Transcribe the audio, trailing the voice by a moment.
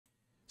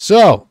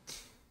So,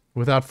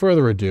 without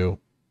further ado,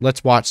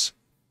 let's watch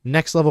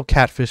Next Level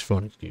Catfish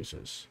Phone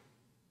Excuses.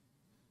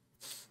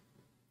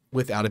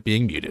 Without it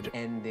being muted.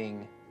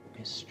 Ending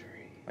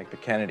mystery. Like the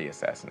Kennedy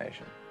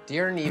assassination.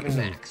 Dear Neve and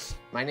Max,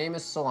 my name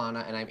is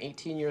Solana and I'm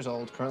 18 years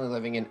old, currently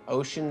living in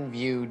Ocean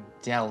View,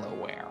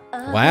 Delaware.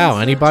 Wow,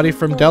 anybody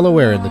from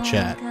Delaware in the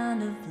chat?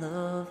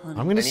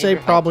 I'm going to say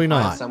probably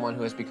not. Someone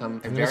who has become a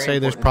I'm going very to say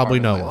there's important probably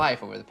part of no my one.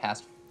 life over the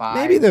past 5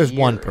 Maybe there's years.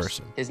 one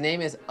person. His name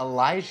is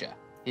Elijah.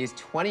 He's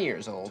 20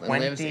 years old and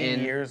lives in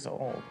 20 years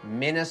old.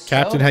 Minnesota.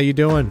 Captain, how you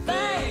doing?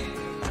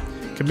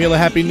 Camila,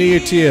 Happy New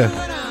Year to you.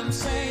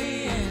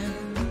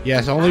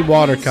 Yes, only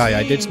water, Kai.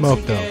 I did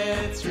smoke, though.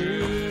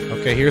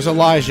 Okay, here's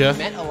Elijah.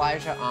 Met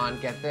Elijah on,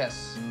 get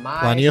this,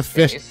 Plenty of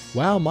fish. MySpace.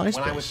 Wow, When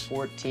I was MySpace.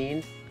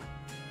 14,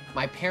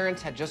 my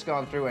parents had just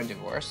gone through a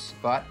divorce,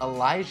 but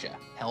Elijah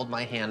held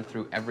my hand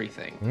through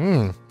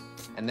everything.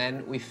 And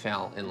then we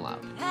fell in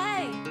love.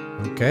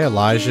 Okay,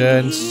 Elijah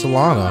and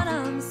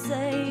Solana.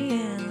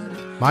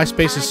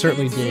 MySpace is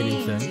certainly a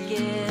dating thing.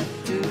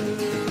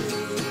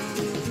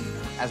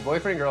 As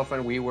boyfriend and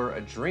girlfriend, we were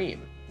a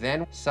dream.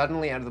 Then,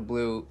 suddenly out of the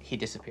blue, he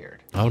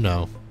disappeared. Oh,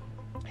 no.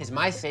 His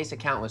MySpace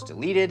account was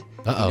deleted,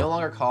 he no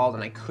longer called,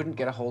 and I couldn't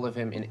get a hold of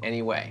him in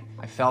any way.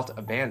 I felt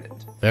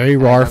abandoned. Very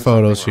And I'd raw done something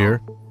photos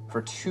here. wrong.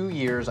 For 2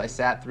 years, I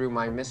sat through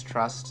my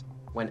mistrust.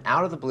 When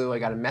out of the blue, I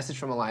got a message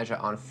from Elijah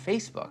on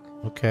Facebook.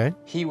 Okay.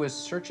 He was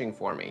searching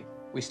for me.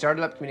 We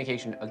started up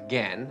communication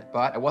again,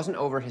 but I wasn't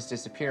over his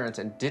disappearance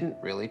and didn't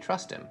really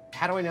trust him.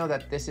 How do I know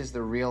that this is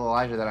the real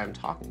Elijah that I'm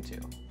talking to?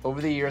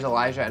 Over the years,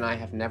 Elijah and I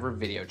have never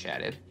video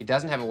chatted. He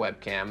doesn't have a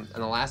webcam,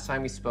 and the last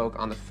time we spoke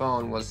on the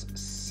phone was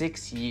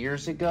 6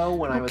 years ago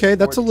when I was 14.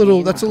 That's a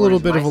little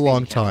bit of a His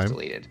long MySpace account was time.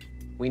 deleted.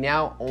 We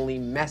now only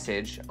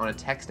message on a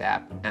text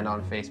app and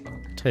on Facebook.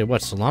 Tell you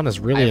what, Solana's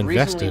really I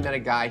recently invested. met a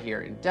guy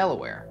here in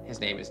Delaware. His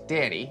name is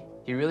Danny.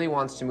 He really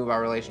wants to move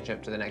our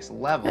relationship to the next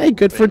level. Hey,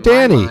 good but for in my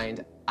Danny.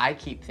 mind, I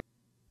keep thinking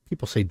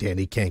People say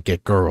Danny can't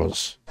get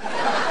girls. about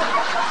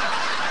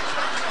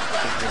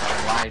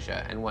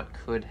Elijah and what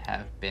could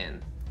have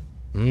been.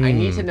 I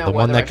need to know the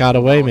one whether that I got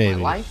should move away, on with my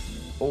maybe.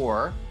 life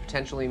or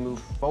potentially move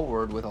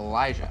forward with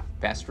Elijah.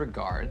 Best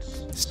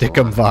regards.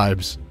 Stickum Solana.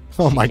 vibes.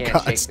 Oh She my can't God,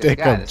 shake this guy,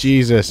 Stickum. this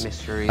Jesus.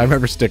 mystery I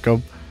remember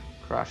Stickum.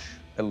 Crush.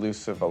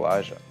 Elusive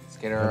Elijah. Let's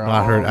get her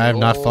I have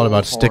not thought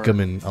about old Stickum horn.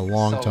 in a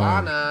long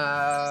time.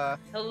 Solana.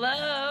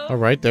 Hello. All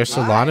right, there's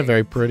Solana, Hi. very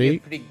You pretty.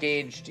 have pretty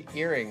gauged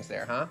earrings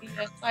there, huh?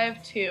 Yes, I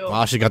have two.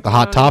 Wow, she got the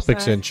hot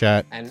topics in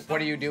chat. And what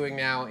are you doing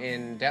now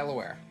in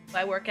Delaware?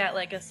 I work at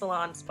like a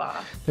salon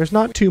spa. There's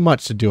not too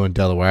much to do in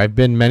Delaware. I've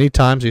been many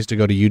times. I used to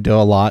go to UDEL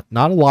a lot.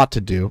 Not a lot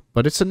to do,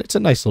 but it's a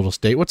nice little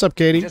state. What's up,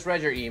 Katie? Just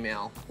read your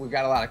email. We've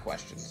got a lot of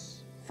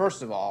questions.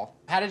 First of all,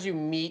 how did you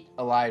meet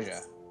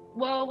Elijah?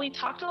 Well, we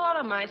talked a lot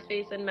on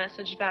MySpace and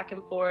messaged back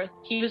and forth.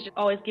 He was just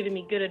always giving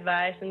me good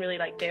advice and really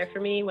like there for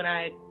me when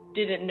I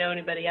didn't know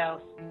anybody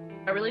else.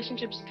 Our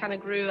relationship just kind of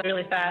grew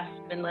really fast,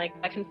 and like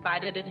I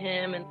confided in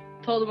him and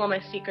told him all my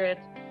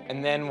secrets.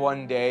 And then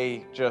one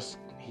day,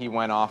 he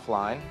went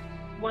offline.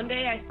 One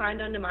day I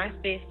signed onto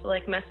MySpace to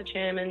like message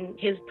him, and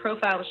his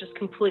profile was just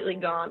completely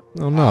gone.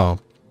 Oh, no.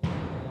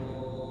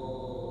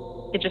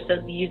 It just says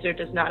the user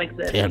does not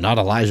exist. Damn, not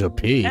Elijah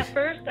P. At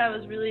first I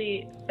was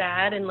really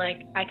sad, and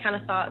like I kind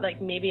of thought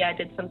like maybe I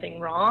did something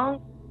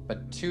wrong.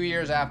 But 2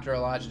 years after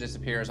Elijah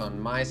disappears on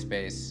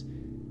MySpace,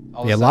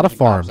 all Yeah, a of a lot sudden of he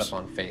farms. pops up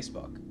on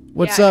Facebook.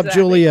 What's Yeah, up,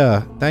 exactly.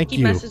 Julia? Thank He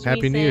you. messaged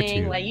Happy me New Year to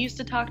saying, you. I used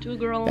to talk to a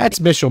girl. That's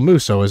Mitchell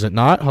Musso, is it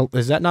not?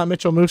 Is that not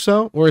Mitchell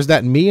Musso? Or is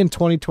that me in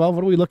 2012?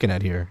 What are we looking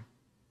at here?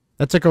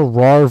 That's like a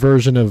raw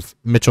version of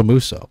Mitchell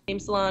Musso. named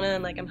Solana,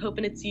 and like I'm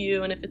hoping it's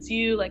you, and if it's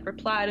you, like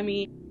reply to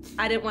me.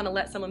 I didn't want to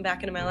let someone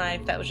back into my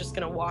life that was just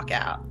gonna walk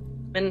out.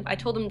 And I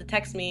told him to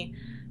text me,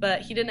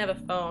 but he didn't have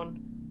a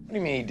phone. What do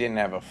you mean he didn't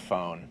have a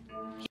phone?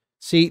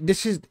 See,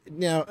 this is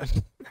now.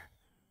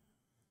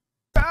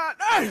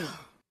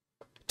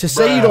 To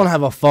say you don't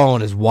have a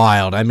phone is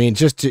wild. I mean,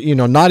 just to,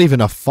 not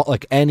even a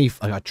like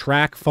a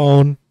track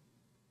phone,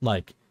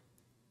 like,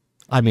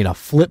 I mean, a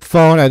flip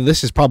phone.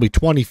 This is probably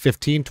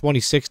 2015,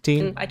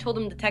 2016. And I told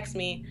him to text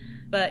me,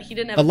 but he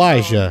didn't have a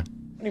Elijah,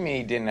 What do you mean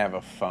he didn't have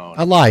a phone?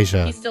 phone.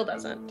 Elijah, He still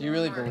doesn't. Do you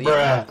really believe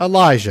that?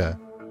 Elijah.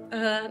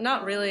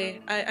 Not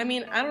really. I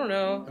mean, I don't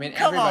know. I mean,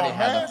 everybody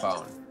has a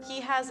phone. He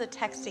has a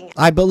texting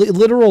I believe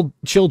literal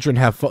children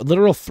have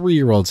literal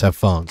 3-year-olds have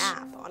phones.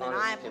 app on an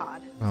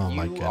iPod. Oh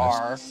my You goodness.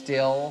 are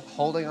still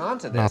holding on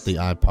to this. Not the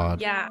iPod.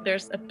 Yeah,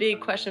 there's a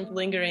big question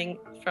lingering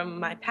from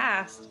my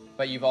past.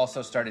 But you've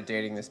also started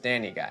dating this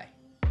Danny guy.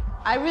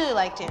 I really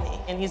like Danny,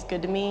 and he's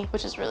good to me,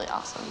 which is really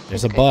awesome.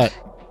 There's a butt.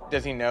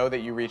 Does he know that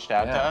you reached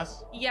out to Yeah.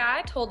 us? Yeah,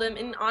 I told him,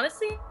 and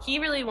honestly, he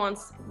really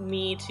wants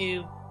me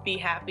to be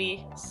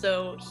happy,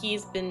 so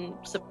he's been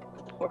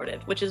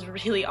supportive, which is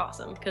really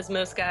awesome, because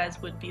most guys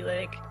would be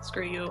like,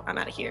 screw you, I'm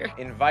out of here.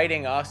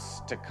 Inviting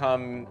us to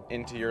come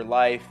into your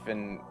life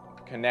and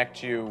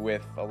connect you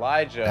with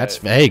Elijah. That's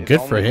is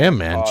good for only him,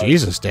 man. because-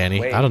 Jesus,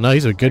 Danny. Wait, I don't know.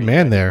 He's a good are you man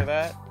ready there. for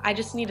that? I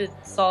just need to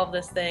solve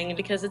this thing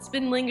because it's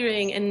been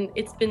lingering and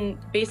it's been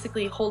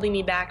basically holding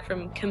me back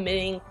from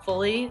committing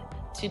fully.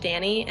 to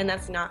Danny, and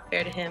that's not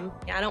fair to him.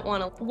 I don't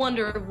want to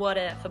wonder what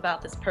if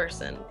about this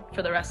person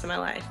for the rest of my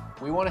life.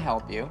 We want to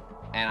help you,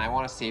 and I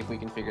want to see if we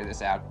can figure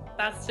this out.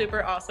 That's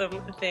super awesome.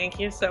 Thank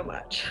you so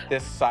much.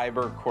 This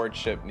cyber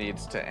courtship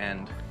needs to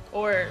end.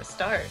 Or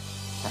start.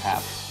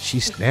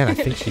 Perhaps. Man, I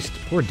think she's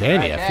poor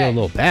Danny. I feel a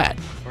little bad.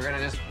 We're gonna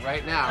just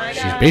right now. Right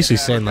She's now. basically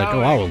saying like,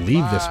 "Oh, I will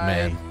leave this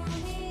man."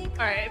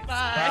 All right,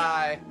 bye.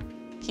 Bye.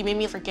 He made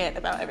me forget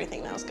about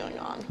everything that was going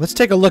on. Let's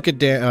take a look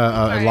at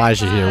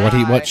Elijah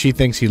here. What she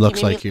thinks he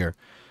looks like here.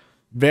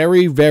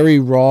 Very, very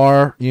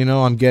raw. You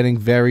know, I'm getting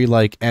very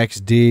like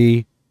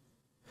XD.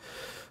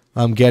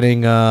 I'm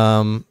getting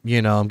I'm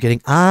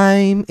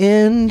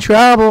in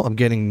trouble. I'm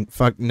getting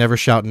never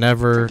shout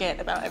never. Forget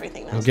about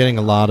everything that I'm getting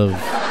a lot of.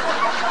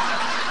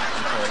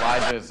 So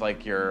Elijah is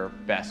like your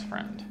best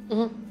friend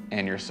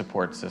and your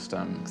support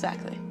system.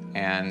 Exactly.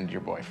 And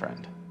your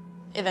boyfriend.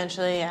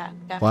 Eventually, yeah.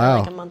 After Wow.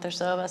 like a month or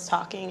so of us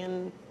talking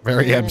and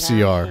Very figuring it out,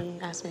 MCR. he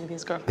asked me to be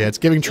his girlfriend. Yeah, it's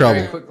giving trouble.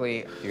 Very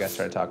quickly, you guys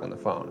started talking on the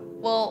phone.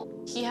 Well,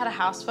 he had a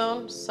house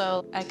phone,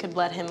 so I could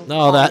let him. No,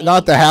 call that- me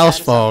not the outside house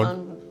his cell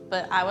phone.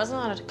 But I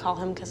wasn't allowed to call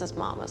him because his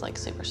mom was like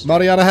super strict.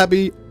 Mariana,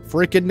 happy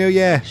freaking New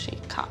Year. She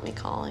caught me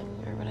calling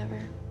or whatever.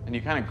 And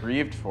you kind of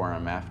grieved for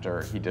him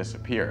after he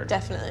disappeared.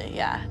 Definitely,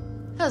 yeah.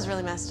 That was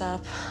really messed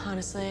up,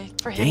 honestly.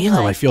 For him Damn, to,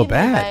 like, I feel give me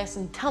bad. advice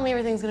and tell me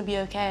everything's gonna be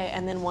okay,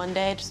 and then one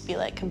day just be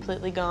like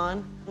completely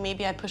gone.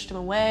 Maybe I pushed him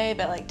away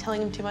by like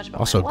telling him too much about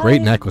Also, my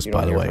great life. necklace, You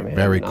by don't the hear way. from him,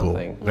 Very cool.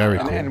 nothing. Very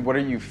And, cool. and what are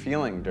you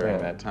feeling during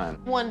that time?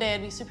 One day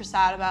I'd be super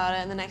sad about it,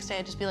 and the next day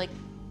I'd just be like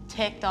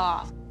ticked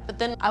off. But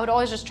then I would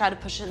always just try to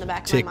push it in the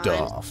back of my Ticked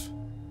mind. off.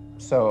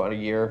 So a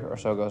year or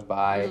so goes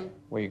by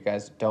where you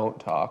guys don't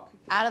talk.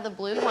 Out of the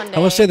blue one day. I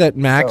will say that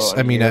Max, So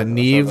I mean, a year or so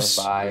Neve's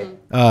goes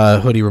by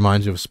hoodie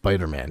reminds me of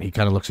Spider-Man. He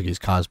kind of looks like he's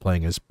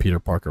cosplaying as Peter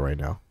Parker right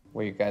now.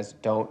 where you guys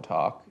don't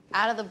talk.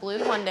 Out of the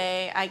blue one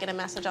day, I get a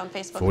message on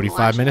Facebook. from 45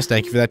 Elijah. minutes.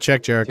 Thank you for that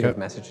check, Do you have Jericho.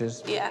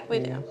 messages? Yeah, we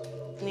do.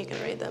 And you can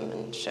read them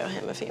and show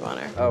him if you want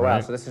to. Oh wow!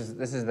 Right. So this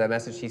is the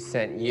message he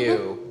sent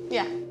you,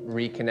 Yeah.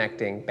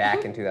 reconnecting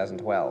back in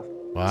 2012.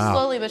 Wow.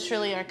 Slowly but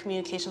surely, our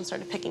communication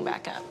started picking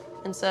back up.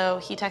 And so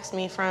he texted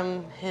me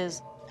from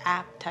his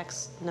app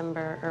text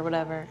number or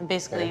whatever. And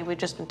basically, we've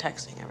just been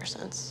texting ever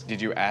since. Did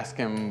you ask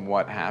him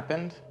what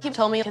happened? He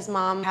told me his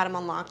mom had him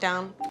on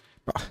lockdown.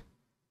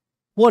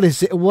 What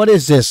is it? What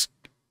is this?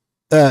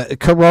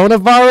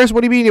 Coronavirus?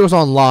 What do you mean it was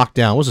on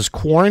lockdown? Was this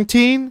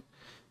quarantine?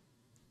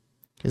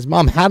 His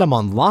mom had him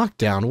on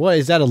lockdown. What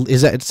is that?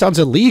 Is that? It sounds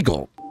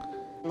illegal.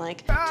 And, like,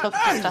 took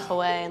the stuff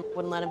away and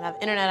wouldn't let him have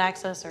internet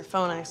access or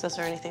phone access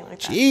or anything like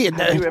that. Gee,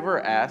 Have you ever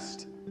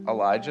asked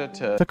Elijah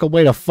to took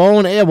away the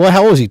phone. Yeah, what?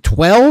 How old was he?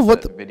 12?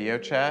 What the? video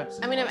chat?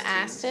 I mean, I've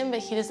asked him, but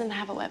he doesn't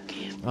have a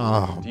webcam.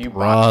 Oh, Do you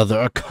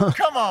brother.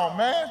 Come on,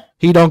 man.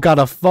 He don't got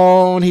a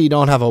phone. He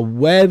don't have a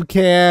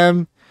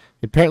webcam.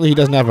 Apparently, he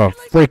doesn't have a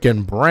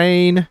freaking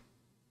brain.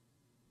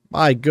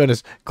 My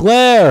goodness.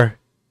 Claire!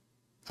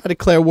 I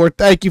declare war.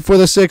 Thank you for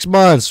the 6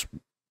 months.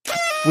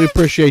 We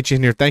appreciate you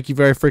in here. Thank you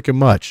very freaking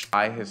much.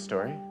 Buy his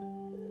story?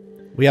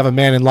 We have a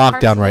man in Parts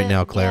lockdown of right it,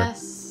 now, Claire.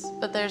 Yes,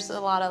 but there's a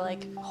lot of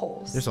like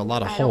holes. There's a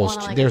lot of I don't holes.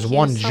 wanna, like, There's accuse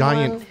one someone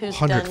giant who's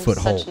 100-foot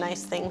done hole. Such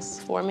nice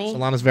things for me.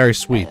 Solana's very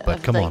sweet, but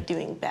of, come like, on.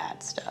 doing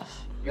bad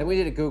stuff. Then we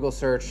did a Google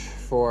search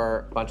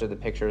for a bunch of the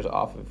pictures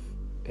off of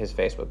his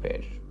Facebook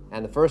page.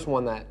 And the first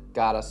one that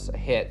got us a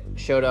hit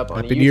showed up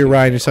on Happy New Year, YouTube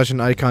Ryan. channel. You're such an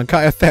icon.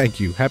 Kaya, thank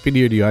you. Happy New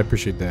Year to you. I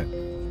appreciate that.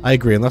 I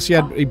agree, unless you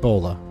had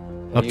Ebola.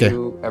 Have Okay,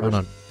 you ever- hold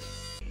on.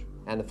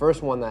 And the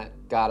first one that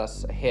got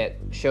us a hit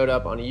showed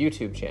up on a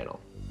YouTube channel.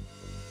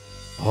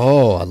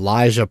 Oh,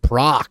 Elijah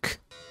Proc.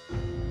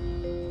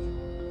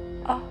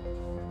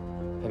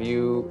 Have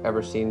you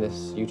ever seen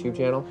this YouTube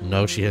channel?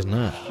 No, she has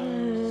not.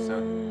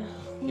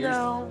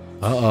 No.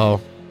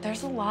 Uh-oh.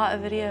 There's a lot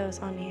of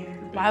videos on here.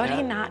 Why would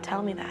he not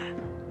tell me that?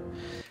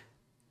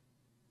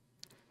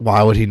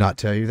 Why would he not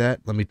tell you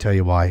that? Let me tell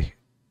you why.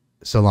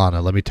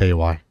 Solana, let me tell you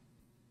why.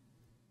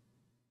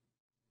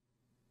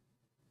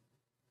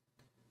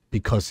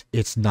 Because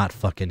it's not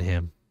fucking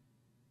him.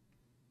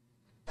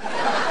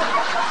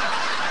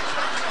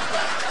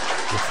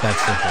 It's that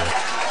simple.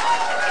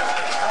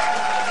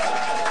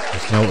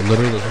 There's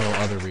no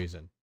other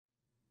reason.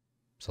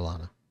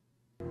 Solana.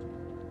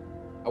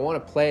 I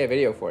want to play a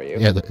video for you.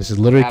 Yeah, this is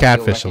literally Perhaps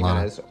you'll Catfish,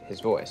 Solana. recognize his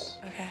voice.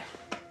 Okay.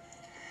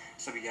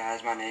 What's up, you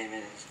guys? My name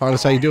is.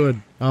 Carlos, how you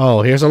doing?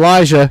 Oh, here's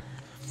Elijah.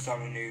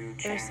 Starting a new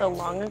It was so channel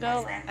long with my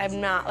ago, friends. I'm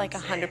not like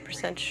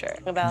 100% sure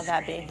about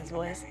that being his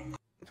voice.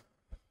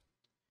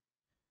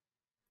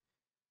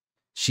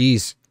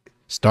 She's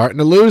starting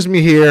to lose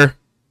me here.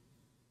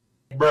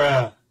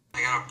 Bruh.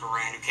 I got a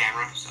brand new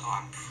camera, so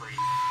I'm pretty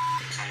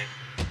excited.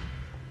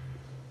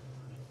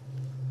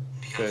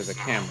 So there's a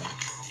camera,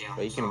 Yeah,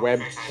 but you so can I'm web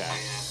very excited chat.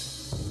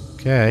 to do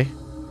that. Okay.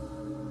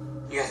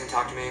 You guys can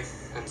talk to me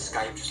on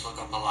Skype. Just look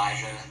up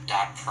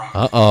Elijah.proc.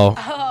 Uh-oh.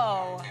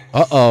 Oh,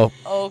 Uh-oh.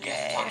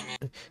 okay. Talk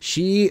to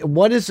me.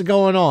 What is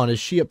going on? Is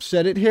she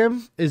upset at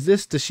him?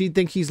 Does she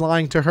think he's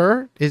lying to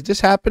her? Is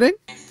this happening?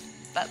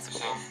 That's So,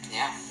 cool.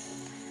 yeah.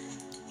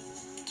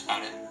 That's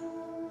about it.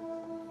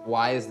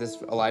 Why is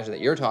this Elijah that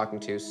you're talking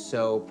to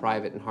so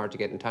private and hard to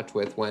get in touch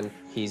with when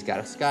he's got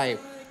a Skype?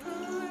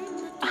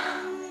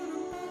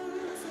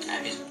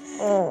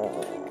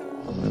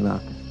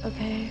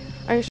 Okay.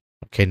 Are you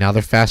Okay, now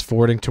they're fast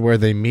forwarding to where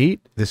they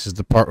meet. This is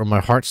the part where my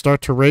heart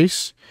starts to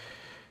race.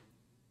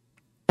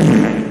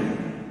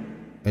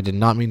 I did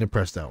not mean to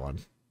press that one,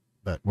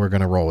 but we're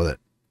gonna roll with it.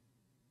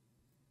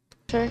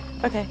 sure?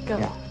 Okay, go.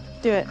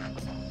 Do it.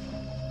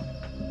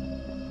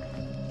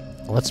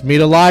 Let's meet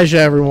Elijah,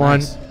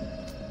 everyone. Nice.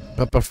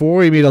 But before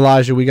we meet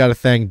Elijah, we got to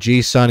thank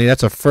G Sunny.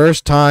 That's a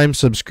first-time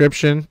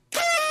subscription.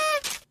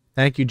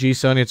 Thank you, G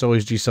Sunny. It's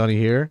always G Sunny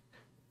here.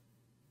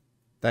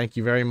 Thank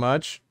you very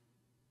much.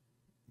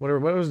 What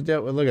was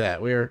the look at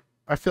that?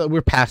 I feel like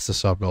we're past the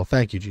sub goal.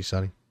 Thank you, G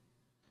Sunny.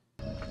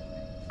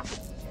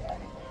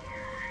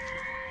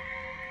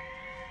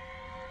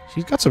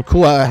 She's got some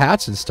cool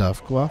hats and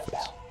stuff. Cool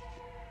outfits.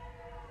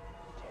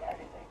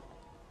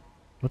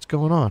 What's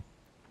going on?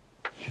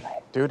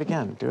 Do it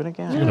again. Do it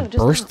again. You're gonna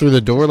burst through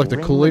the door like the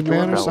Kool-Aid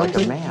Man or Like a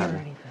something?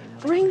 man.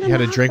 Ring the You had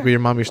a drink with your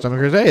mom, your stomach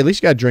hurts. Hey, at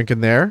least you got a drink in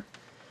there,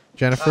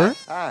 Jennifer.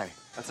 Hi.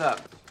 What's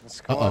up?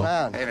 What's going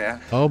on? Hey, man.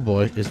 Oh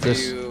boy, is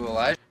this? You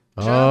Elijah?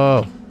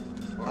 Oh.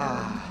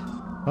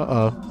 Ah,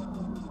 Uh-oh.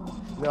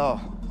 no.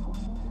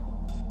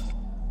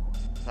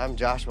 I'm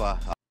Joshua.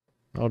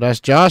 Oh, that's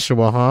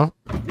Joshua, huh?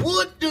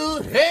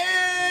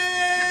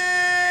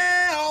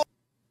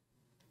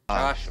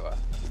 Joshua.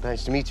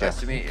 Nice to meet you. Nice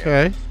to meet you.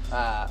 Okay.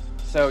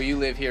 So you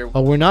live here.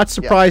 Oh, we're not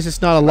surprised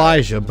it's not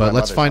Elijah, but My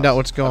let's mother's find out house.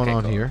 what's going Okay,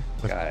 on cool. here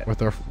Got it.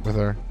 with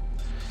our.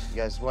 You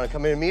guys want to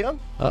come in and meet him?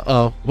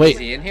 Uh-oh. Is Wait.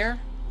 he in here?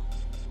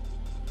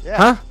 Yeah.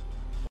 Huh?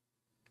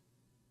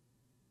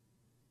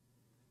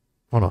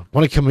 Hold on.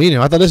 Want to come meet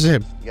him? I thought this is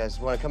him. You guys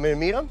want to come in and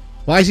meet him?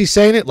 Why is he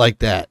saying it like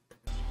that?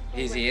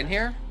 Is he in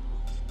here?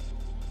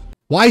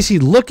 Why is he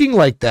looking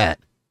like that?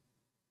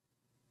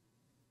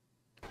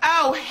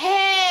 Oh,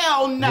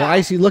 hell no. Why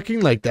is he looking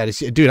like that?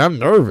 Dude, I'm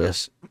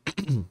nervous.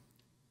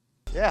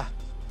 Yeah.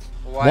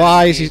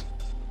 Why is he?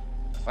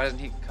 Why doesn't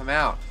he come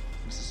out?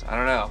 I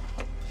don't know.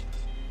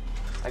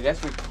 I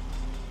guess we.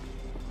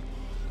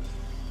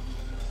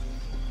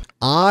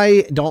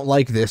 I don't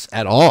like this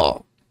at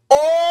all.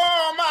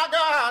 Oh, my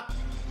God.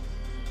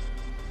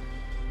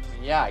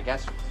 Yeah, I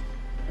guess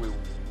we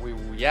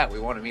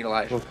want to meet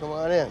Elijah. Well, come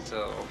on in.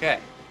 So okay.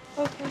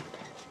 Okay.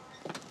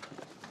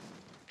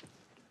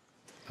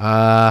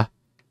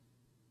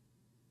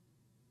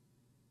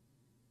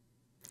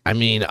 I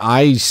mean,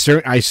 I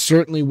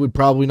certainly would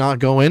probably not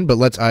go in,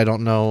 but I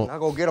don't know. I'll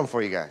go get him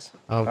for you guys.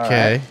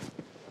 Okay.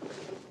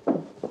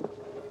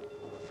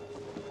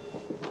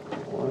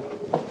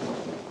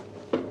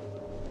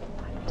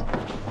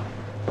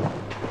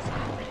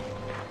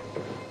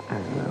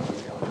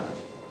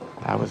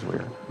 That was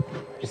weird.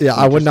 Yeah,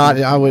 I would not.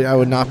 I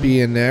would not be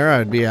in there.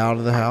 I'd be out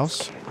of the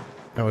house.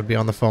 I would be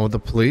on the phone with the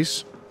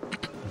police,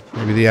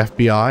 maybe the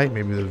FBI,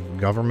 maybe the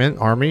government,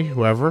 army,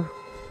 whoever.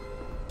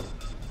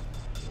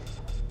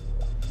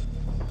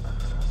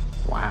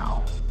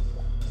 Wow.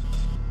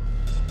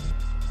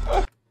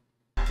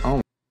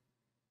 Oh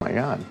my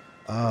God.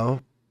 Oh,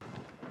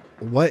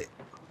 what?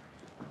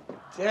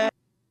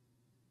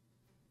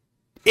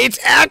 It's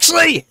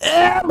actually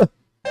him.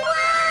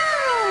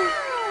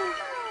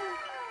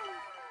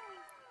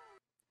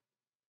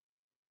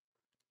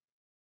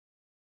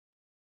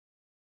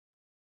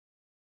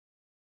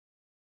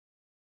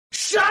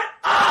 Shut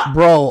up.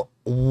 Bro,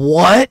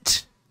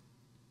 what?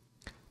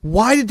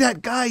 Why did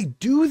that guy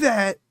do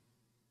that?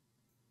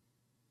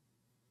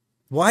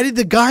 Why was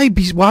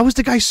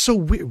the guy so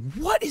weird?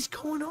 What is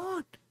going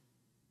on?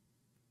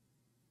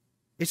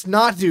 It's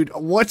not, dude.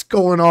 What's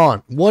going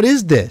on? What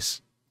is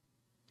this?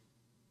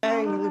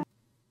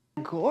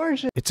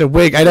 Gorgeous. It's a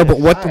wig. I know, but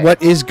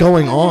what is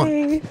going on?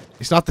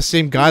 It's not the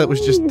same guy that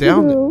was just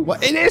down there.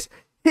 What it is?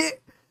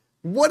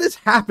 What is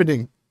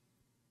happening?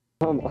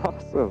 I'm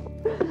awesome.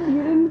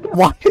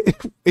 Why?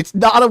 It's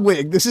not a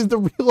wig. This is the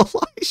real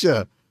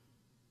Elijah.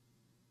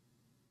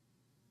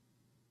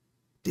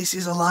 This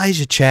is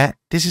Elijah, chat.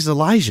 This is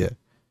Elijah.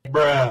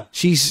 Bruh.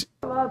 She's.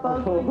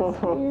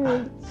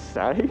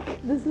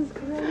 Psych. This is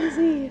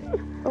crazy.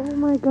 Oh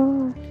my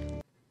God.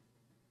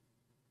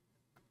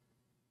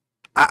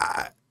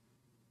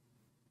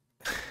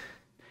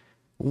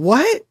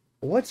 What?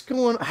 What's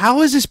going on?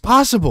 How is this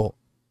possible?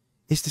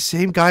 It's the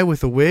same guy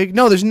with a wig?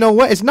 No, there's no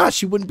way. It's not.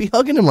 She wouldn't be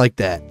hugging him like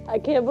that. I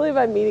can't believe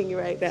I'm meeting you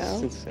right now.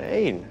 It's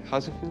insane.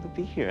 How's it feel to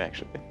be here,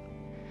 actually?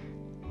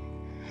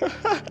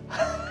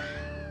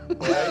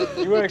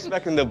 You weren't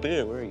expecting the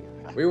beer, were you?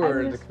 We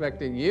weren't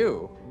expecting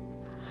you.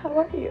 How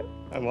are you?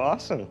 I'm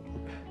awesome.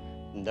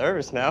 I'm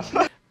nervous now.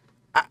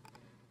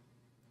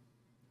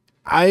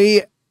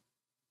 I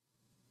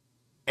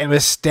am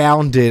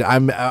astounded.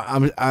 I'm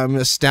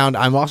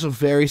astounded. I'm also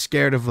very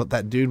scared of what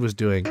that dude was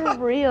doing. You're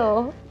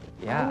real.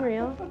 Yeah. I'm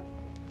real.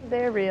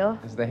 They're real.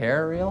 Is the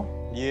hair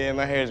real? Yeah,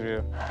 my hair's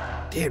real.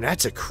 Damn,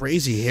 that's a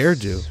crazy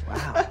hairdo.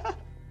 Wow.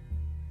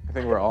 I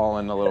think we're all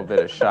in a little bit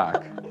of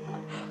shock.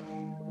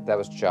 That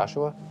was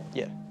Joshua?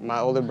 Yeah, my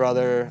older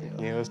brother,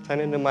 he was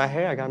tending to my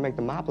hair. I gotta make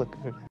the mop look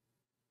good.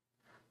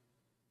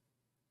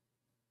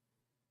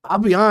 I'll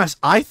be honest,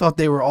 I thought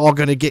they were all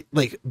gonna get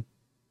like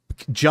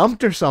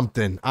jumped or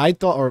something. I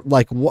thought, or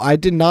like, I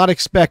did not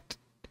expect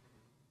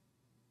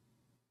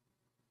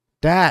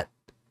that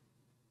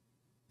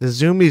the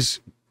Zoomies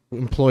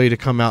employee to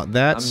come out.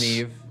 That's I'm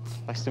Neve.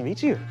 Nice to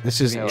meet you.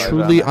 This is Elijah.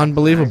 truly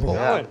unbelievable.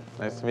 Yeah,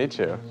 nice to meet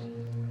you.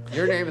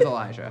 Your name is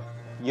Elijah.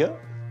 Yeah.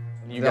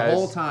 You The guys,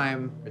 whole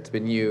time it's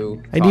been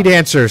you. I need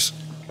answers.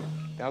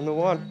 I'm the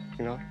one,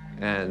 you know.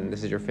 And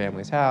this is your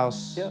family's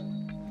house. Yep.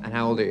 And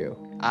how old are you?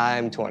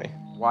 I'm 20.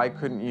 why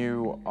couldn't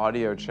you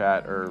audio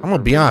chat or? I'm gonna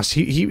be honest.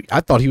 I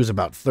thought he was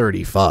about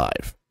 35.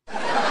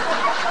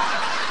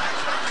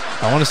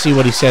 I want to see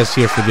what he says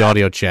here for the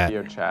audio chat.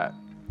 Video chat.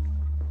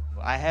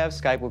 I have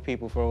Skype with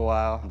people for a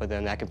while, but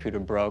then that computer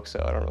broke,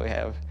 so I don't really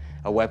have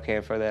a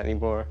webcam for that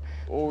anymore.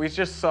 Well, we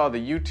just saw the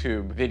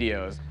YouTube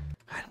videos.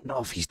 I don't know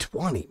if he's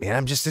 20, man.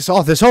 I'm just this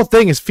whole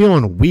thing is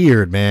feeling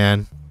weird,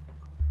 man.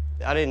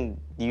 I didn't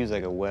use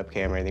like a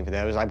webcam or anything for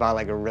that. I bought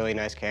like a really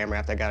nice camera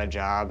after I got a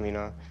job, you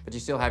know. But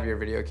you still have your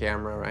video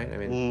camera, right? I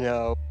mean,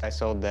 No, I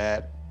sold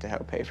that to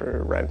help pay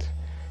for rent.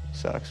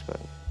 Sucks, but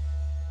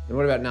and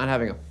what about not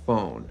having a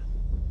phone?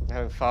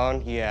 having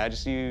fun. Yeah, I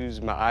just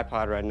use my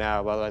iPod right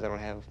now, but otherwise I don't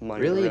have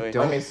money. Really?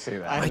 Don't Let me see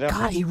that. I My know.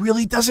 God, he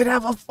really doesn't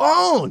have a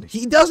phone.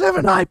 He does have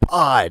an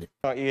iPod.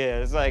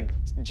 Yeah, it's like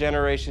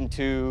Generation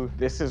 2.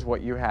 This is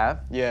what you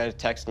have? Yeah,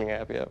 texting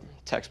app, yeah.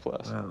 Text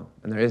Plus. Wow.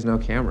 And there is no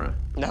camera.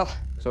 No.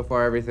 So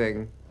far,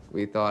 everything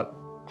we thought.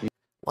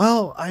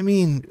 Well, I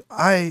mean,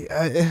 I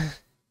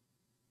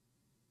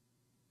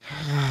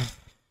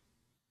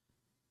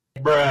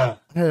Bruh.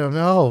 I don't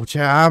know.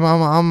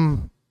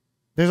 I'm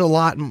there's a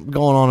lot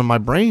going on in my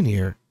brain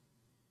here.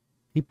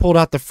 He pulled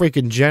out the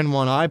freaking Gen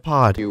 1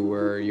 iPod. You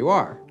were, you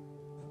are.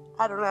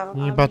 I don't know.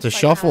 You're I'm about to just,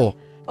 shuffle.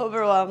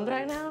 Overwhelmed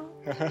right now.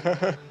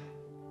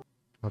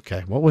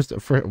 Okay, what was the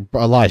for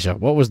Elijah?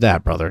 What was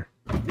that, brother?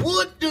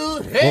 What the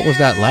hell? What was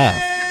that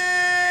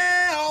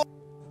laugh?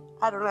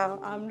 I don't know.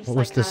 I'm just What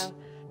was like this? kind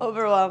of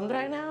overwhelmed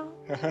right now.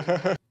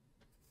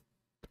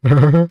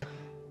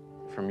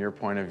 From your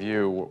point of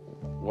view,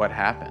 what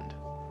happened?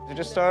 It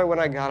just started when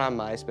I got on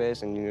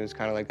MySpace, and it was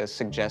kind of like a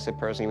suggestive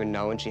person, even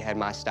knowing she had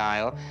my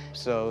style.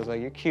 So it was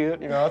like, you're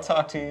cute, you know, I'll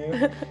talk to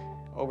you.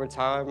 Over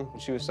time,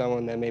 she was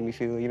someone that made me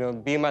feel, you know,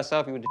 being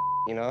myself, you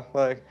know,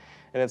 like,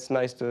 and it's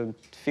nice to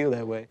feel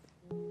that way.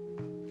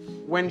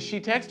 When she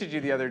texted you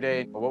the other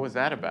day, what was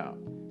that about?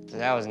 So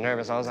I was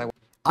nervous. I was like,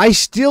 I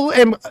still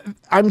am.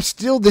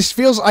 This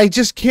feels. I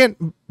just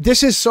can't.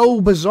 This is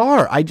so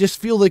bizarre. I just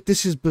feel like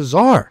this is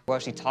bizarre. well,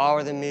 she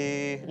taller than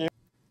me.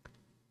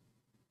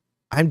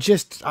 I'm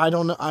just. I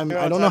don't know. I You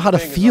don't know type how of to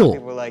thing is feel.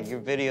 People were like, your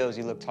videos,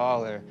 you look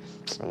taller.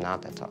 I'm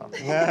not that tall.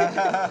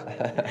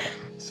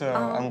 So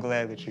I'm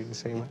glad that you can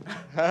say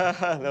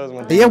that was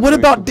one thing. Yeah. What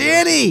about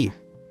Danny?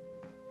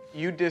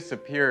 You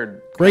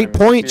disappeared. Great kind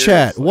of point, chat.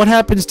 mysteriously. What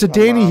happens to My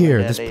Danny mom and here?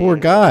 dad, This they poor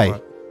didn't guy.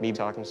 want me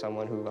talking to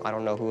someone who I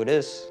don't know who it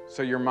is.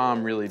 So your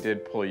mom really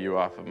did pull you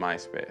off of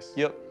MySpace.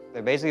 Yep.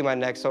 Basically, my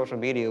next social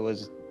media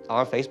was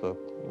on Facebook.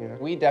 You know?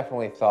 We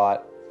definitely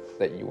thought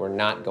that you were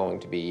not going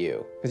to be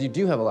you. Because you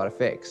do have a lot of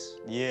fakes.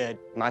 Yeah,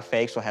 my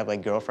fakes will have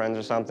like girlfriends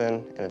or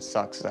something, and it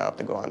sucks. I have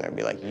to go on there and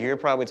be like, you're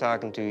probably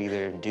talking to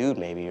either a dude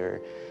maybe or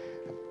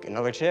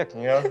another chick.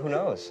 You know, who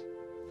knows?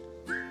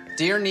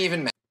 Dear Neve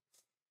and Matt.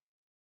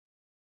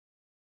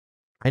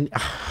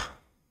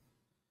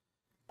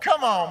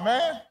 Come on,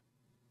 man.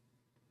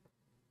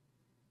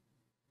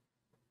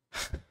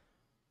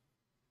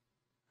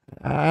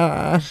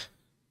 I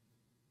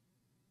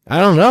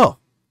don't know.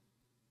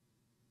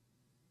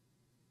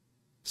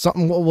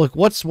 Something like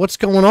what's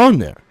going on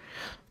there?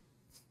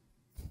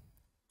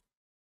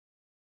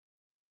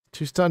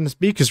 Too starting to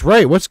speak is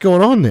right. What's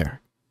going on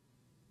there?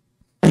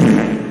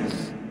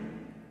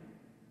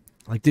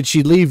 Like, did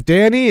she leave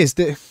Danny? Is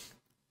the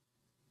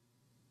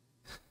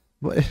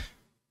what?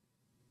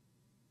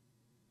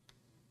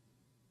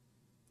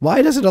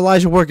 Why doesn't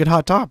Elijah work at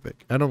Hot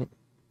Topic? I don't.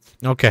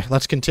 Okay,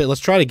 let's continue. Let's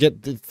try to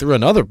get through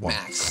another one.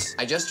 Max.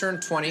 I just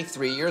turned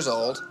 23 years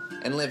old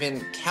and live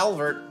in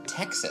Calvert,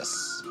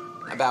 Texas.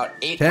 About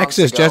 8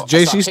 Texas, months ago,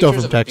 JC I saw still pictures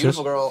from of Texas. a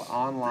beautiful girl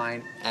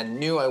online and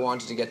knew I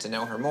wanted to get to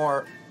know her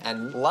more.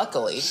 And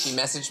luckily, she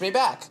messaged me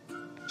back.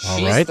 All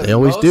She's right, the they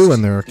always do when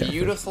most they're a catfish.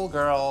 beautiful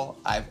girl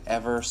I've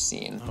ever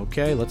seen.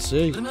 Okay, let's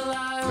see.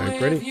 Very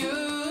pretty.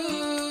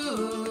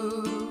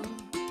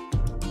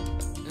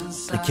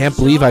 I can't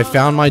believe I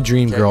found my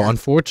dream girl.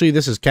 Unfortunately,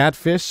 this is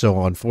Catfish,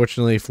 so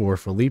unfortunately for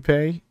Felipe,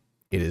 it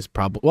is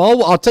probably...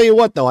 Well, I'll tell you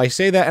what, though. I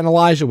say that and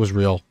Elijah was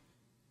real.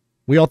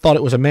 We all thought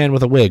it was a man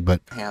with a wig,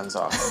 but... Hands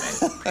off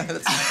of me.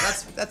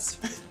 that's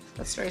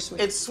very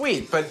sweet. It's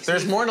sweet, but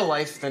there's more to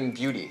life than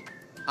beauty.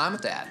 I'm a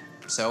dad,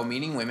 so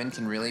meeting women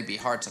can really be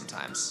hard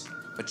sometimes.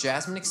 But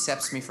Jasmine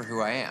accepts me for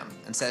who I am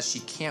and says she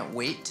can't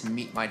wait to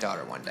meet my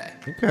daughter one day.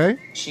 Okay.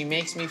 She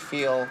makes me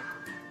feel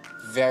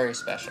very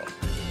special.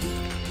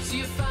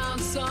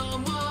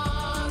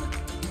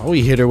 Oh,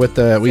 he hit her with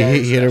the...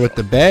 He hit her with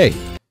the bae.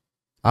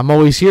 I'm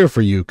always here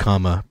for you,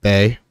 comma,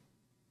 bae.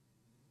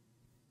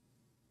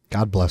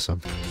 God bless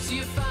him.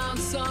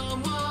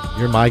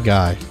 You're my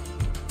guy.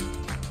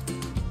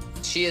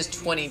 She is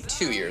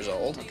 22 years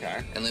old.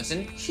 Okay. And lives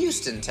in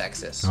Houston,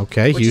 Texas.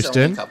 Okay, which is only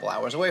Houston. a couple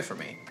hours away from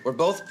me. We're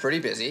both pretty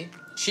busy.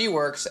 She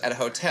works at a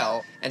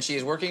hotel, and she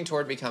is working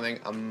toward becoming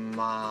a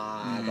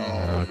model.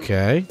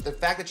 Okay. The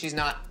fact that she's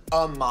not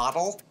a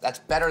model, that's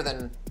better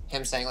than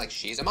him saying, like,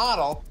 she's a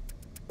model.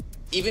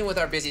 Even with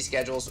our busy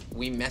schedules,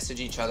 we message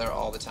each other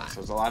all the time. So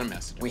there's a lot of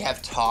messages. We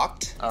have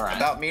talked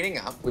about meeting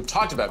up. We've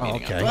talked about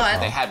meeting Okay. up, But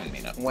they hadn't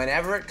meet up.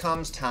 whenever it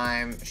comes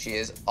time, she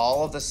is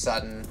all of a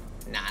sudden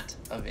not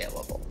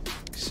available.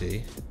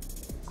 See.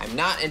 I'm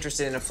not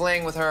interested in a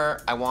fling with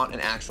her. I want an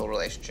actual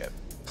relationship.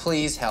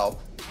 Please help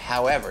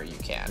however you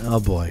can. Oh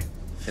boy.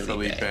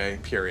 Felipe,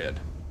 period.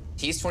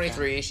 He's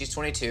 23, she's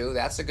 22.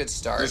 That's a good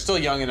start. They're still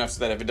young enough so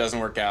that if it doesn't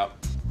work out,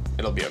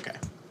 it'll be okay.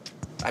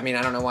 I mean,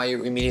 I don't know why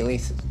you immediately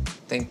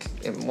think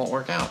it won't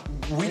work out.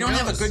 We don't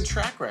have a good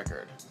track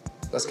record.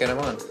 Let's get him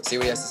on. See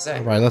what he has to say.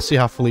 All right, let's see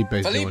how Felipe's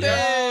Felipe! doing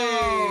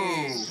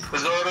here.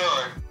 What's going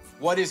on?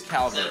 What is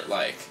Calvert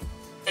like?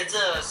 It's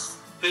a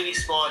pretty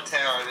small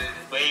town, and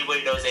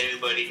everybody knows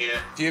everybody here.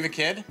 Do you have a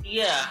kid?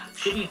 Yeah,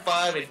 should be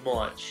 5 in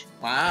March.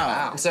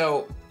 Wow.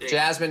 So,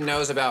 Jasmine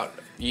knows about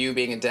you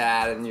being a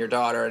dad and your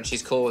daughter, and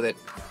she's cool with it.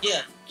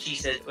 Yeah, she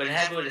said, what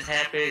happened, it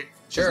happened.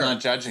 She's not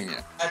judging you.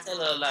 I tell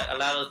her a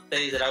lot of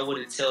things that I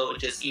wouldn't tell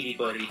just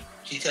anybody.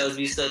 She tells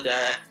me stuff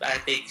that I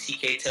think she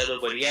can't tell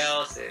nobody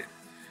else, and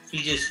she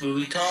just, when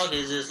we talk,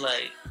 it's just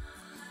like,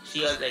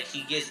 she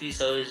gets me,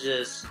 so it's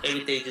just,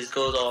 everything just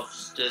goes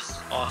off just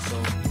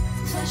awesome.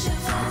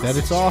 I bet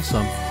it's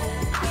awesome. I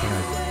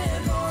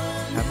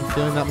have a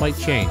feeling that might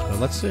change, but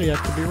let's see. I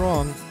could be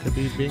wrong. Could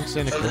be being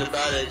cynical. Something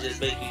about it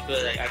just makes me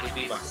feel like I can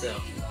be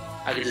myself.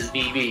 I can just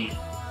be me.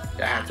 I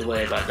don't have to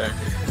worry about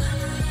nothing.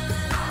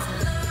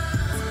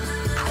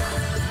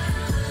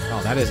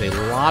 Oh, that is a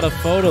lot of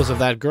photos of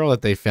that girl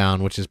that they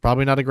found, which is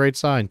probably not a great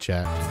sign,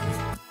 chat.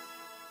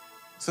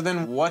 So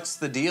then what's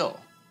the deal?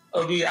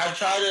 I mean, I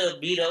tried to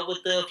meet up with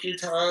her a few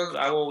times.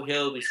 I won't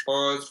hear a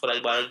response for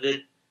like about a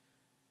good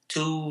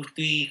 2,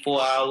 3,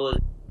 4 hours.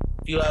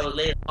 A few hours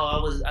later,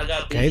 I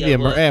got busy. Okay,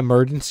 the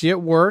emergency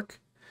at work.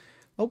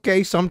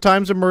 Okay,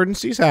 sometimes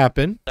emergencies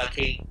happen. I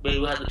can't. Maybe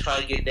we'll have to try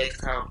again next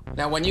time.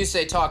 Now, when you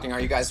say talking, are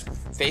you guys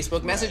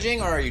Facebook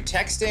messaging or are you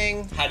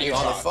texting? How do you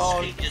on the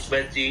phone? She just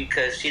messaging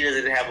because she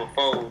doesn't have a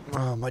phone.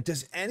 Oh my!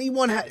 Does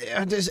anyone have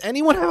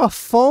a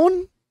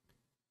phone?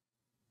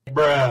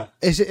 Bruh.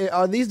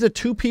 Are these the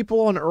two people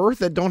on Earth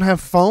that don't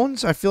have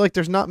phones? I feel like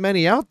there's not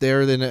many out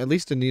there, at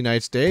least in the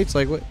United States.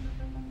 Like what?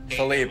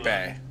 Felipe.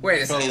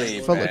 Wait a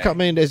second. I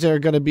mean, is there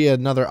going to be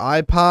another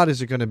iPod?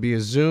 Is it going to be a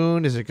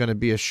Zune? Is it going to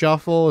be a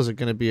Shuffle? Is it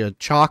going to be a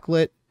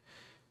chocolate?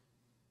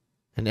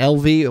 An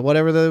LV?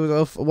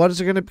 Whatever what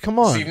is it going to? Come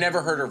on. So you've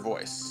never heard her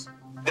voice?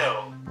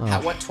 No.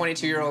 Oh. What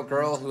 22-year-old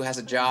girl who has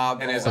a job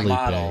And is a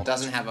model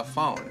doesn't have a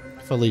phone?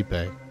 Felipe.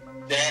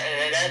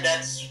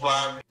 That's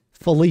why.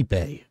 Felipe.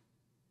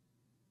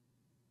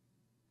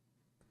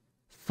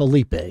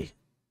 Felipe.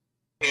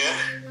 Yeah.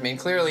 I mean,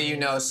 clearly you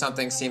know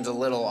something seems a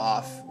little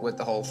off with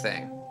the whole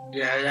thing.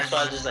 Yeah, that's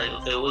why I just like,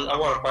 okay, I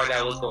want to find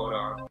out what's going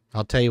on.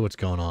 I'll tell you what's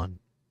going on.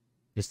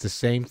 It's the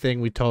same thing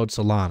we told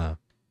Solana.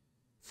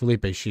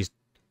 Felipe, she's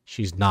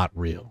not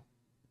real.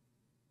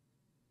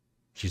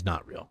 She's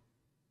not real.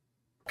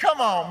 Come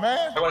on,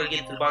 man. I want to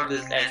get to the bottom of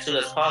this as soon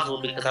as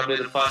possible because I'm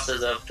in the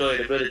process of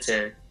joining the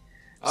military.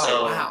 Oh,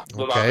 So wow.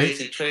 with my Okay.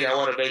 basic training, I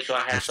want to make sure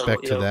I have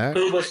Respect someone, to that.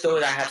 pretty much so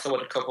that I have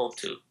someone to come home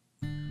to.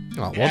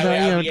 Oh, well, That way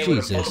I'll then, be able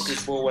to Jesus.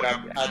 focus more when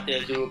I'm out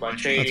there doing my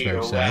training very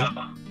or sad.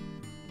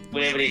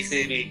 whatever they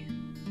send me.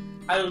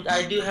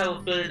 I do have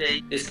a feeling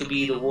that this could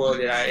be the one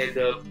that I end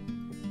up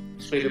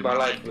spending my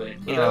life with.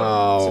 You know?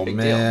 Oh, It's a big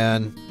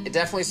man. It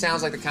definitely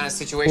sounds like the kind of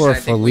situation Poor I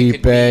think we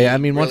could Felipe. be I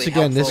mean, once really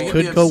again, this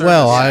helpful. could go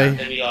well.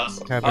 That'd be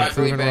awesome. Have All been right,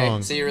 proven Felipe.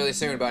 wrong. See you really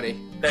soon, buddy.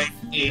 Thank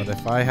you. But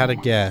if I had a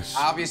guess.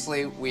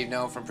 Obviously, we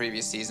know from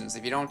previous seasons,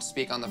 if you don't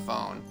speak on the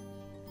phone,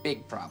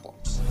 big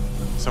problems.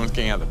 Someone's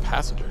getting out of the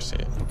passenger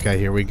seat. Okay,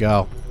 here we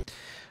go.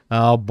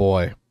 Oh,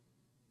 boy.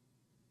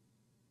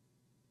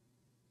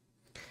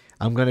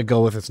 I'm going to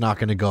go with it's not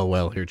going to go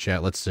well here,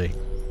 chat. Let's see.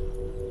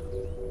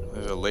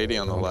 There's a lady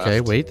on the left.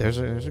 Okay, wait. There's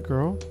a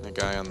girl. A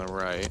guy on the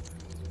right.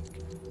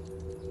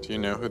 Do you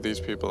know who these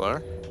people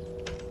are?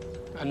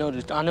 I know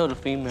the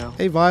female.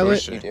 Hey,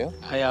 Violet. Who is she?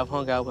 I've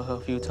hung out with her a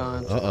few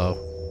times.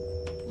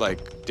 Uh-oh.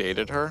 Like,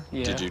 dated her?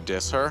 Yeah. Did you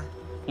diss her?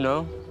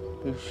 No,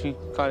 she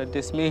kind of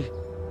dissed me.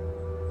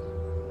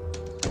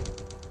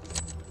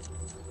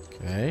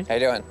 Okay. How you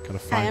doing? Gotta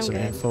find I'm some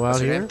good. info What's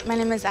out your here. name? My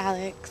name is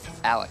Alex.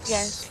 Alex.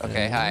 Yes.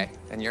 Okay, hi.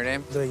 And your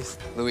name? Luis.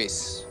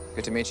 Luis.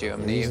 Good to meet you.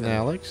 I'm Louise Neve. and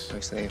Alex.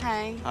 Luis and Neve.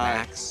 Hi.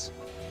 Max.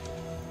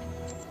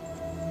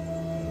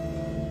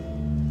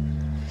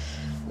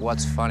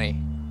 What's funny?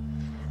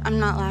 I'm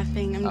not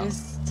laughing. I'm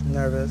just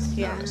Nervous.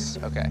 yeah. Nervous.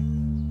 Okay.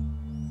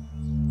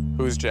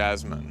 Who's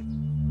Jasmine?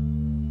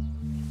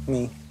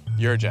 Me.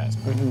 You're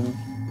Jasmine.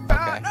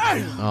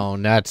 Okay. Oh,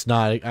 that's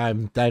not. I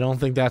don't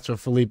think that's what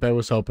Felipe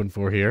was hoping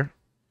for here.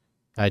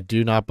 I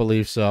do not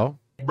believe so.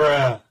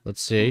 Bruh.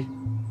 Let's see.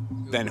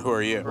 Then who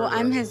are you? Well,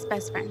 I'm his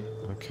best friend.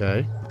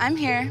 Okay. I'm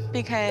here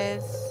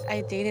because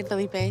I dated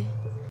Felipe.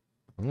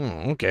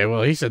 Okay,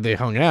 well, he said they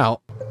hung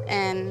out.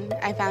 And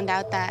I found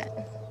out that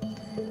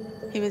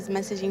he was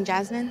messaging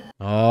Jasmine.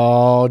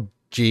 Oh,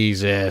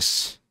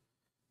 Jesus.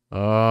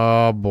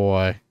 Oh,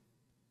 boy.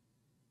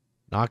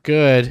 Not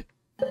good.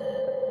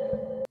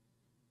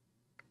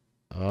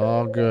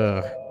 Oh,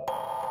 good.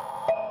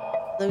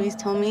 Louise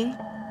told me.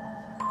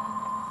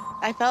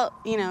 I felt,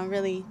 you know,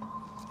 really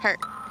hurt.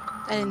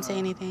 I didn't say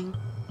anything.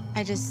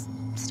 I just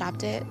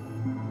stopped it.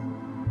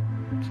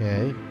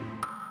 Okay.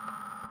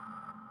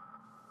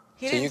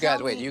 So you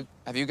guys, wait,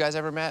 have you guys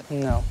ever met?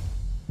 No.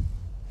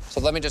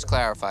 So let me just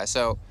clarify.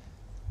 So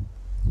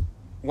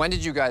when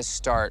did you guys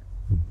start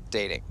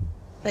dating?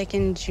 Like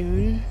in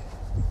June.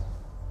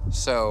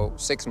 So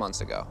 6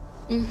 months ago.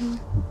 Mm-hmm.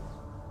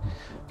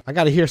 I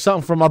got to hear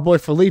something from my boy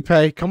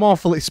Felipe. Come on,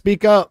 Felipe,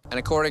 speak up. And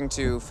according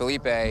to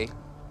Felipe,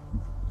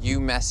 you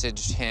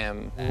messaged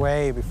him.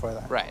 Way before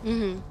that. Right.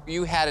 Mm-hmm.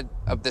 You had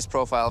this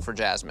profile for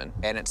Jasmine,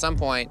 and at some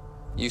point,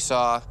 you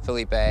saw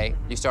Felipe,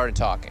 you started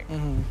talking.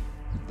 Mm-hmm.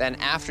 Then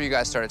after you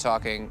guys started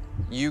talking,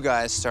 you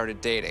guys started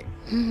dating.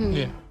 Mm-hmm.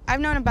 Yeah. I've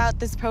known about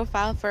this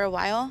profile for a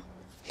while.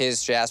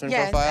 His Jasmine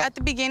Yes, profile? at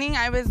the beginning,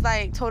 I was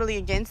like totally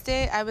against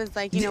it. I was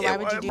like, you know, why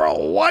would you do Bro,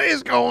 what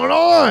is going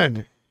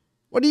on?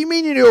 What do you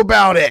mean you knew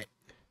about it?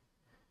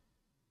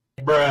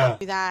 Bruh.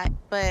 that?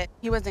 But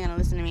he wasn't gonna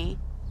listen to me.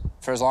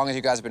 For as long as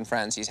you guys have been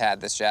friends, he's had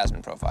this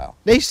Jasmine profile.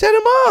 They set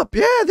him up.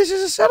 Yeah, this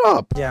is a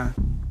setup. Yeah.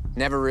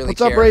 Never really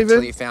What's up, cared Raven?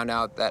 until you found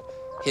out that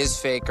his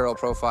fake girl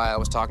profile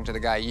was talking to the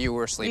guy you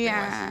were sleeping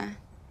Yeah. with.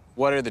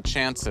 What are the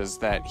chances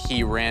that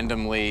he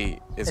randomly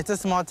is? It's a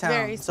small town.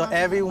 Very so small.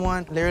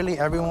 everyone, literally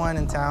everyone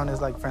in town is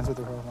like friends with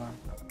the profile.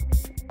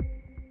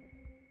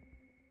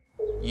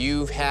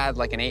 You've had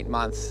like an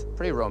 8-month,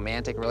 pretty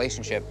romantic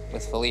relationship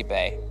with Felipe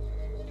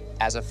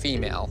as a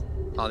female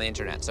on the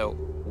internet. So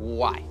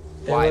why?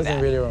 Why it wasn't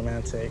that? really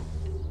romantic.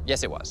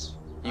 Yes, it was.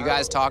 You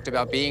guys talked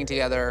about being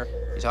together.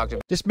 You talked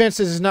about This man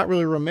says it's not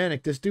really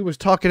romantic. This dude was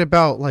talking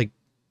about, like,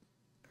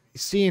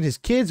 seeing his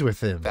kids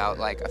with him.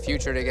 like a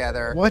future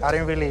together. What? I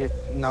didn't really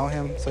know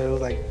him, so it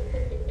was like,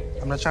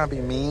 I'm not trying to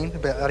be mean,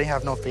 but I didn't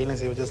have no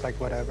feelings. It was just like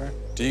whatever.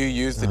 Do you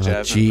use the Oh,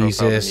 Jasmine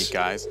profile to Jesus. meet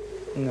guys?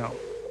 No.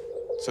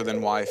 So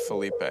then why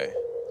Felipe? It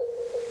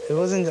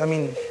wasn't, I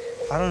mean,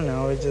 I don't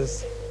know. It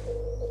just,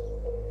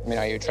 I mean,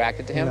 are you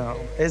attracted to him? no.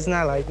 It's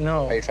not like,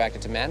 no. Are you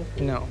attracted to men?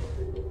 No.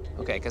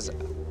 Okay, because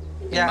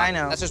Yeah, I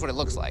know. that's just what it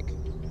looks like.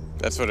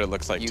 That's what it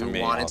looks like You to me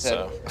wanted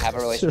also. to have a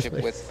relationship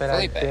with But I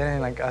Felipe.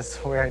 didn't, like, I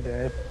swear I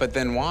did. But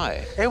then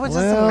why? It was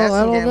just Well, a messing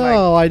I don't game.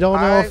 know. Like, I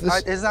don't know if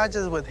this- it's not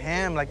just with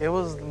him. Like, it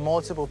was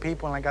multiple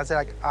people. And like I said,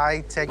 like,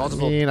 I take I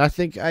mean, I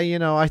think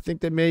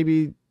that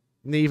maybe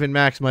Neve and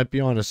Max might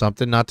be onto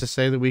something. Not to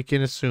say that we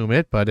can assume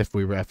it, but if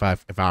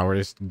I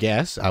were to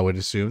guess, I would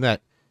assume that,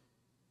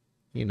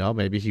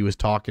 maybe he was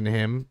talking to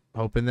him,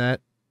 hoping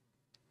that,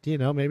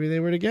 maybe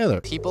they were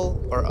together.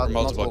 People or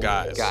multiple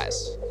guys.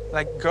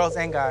 like girls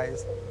and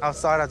guys. I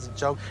saw it as a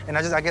joke, and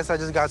I guess I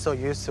just got so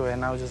used to it,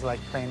 and I was just like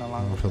playing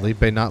along with it.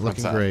 Felipe not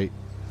looking that? great.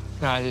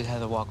 No, I just had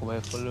to walk away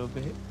for a little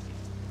bit.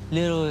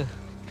 Little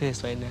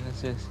pissed right now.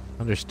 It's just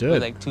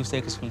Understood. like 2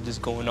 seconds from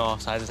just going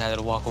off, so I just had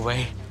to walk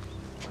away.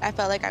 I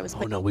felt like I was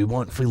Oh no, we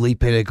want Felipe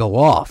to go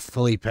off.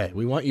 Felipe,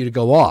 we want you to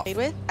go off. played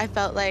with. I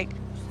felt like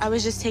I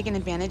was just taken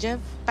advantage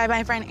of by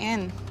my friend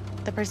and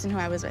the person who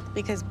I was with.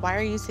 Because why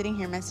are you sitting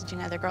here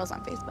messaging other girls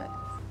on Facebook?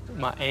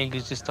 My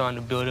anger's just starting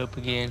to build up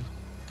again,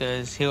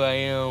 because here I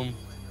am,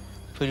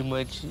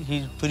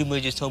 he pretty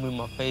much just told me in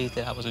my face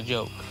that I was a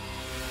joke.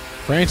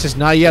 Francis,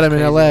 not yet. I'm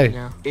in LA.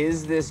 Now.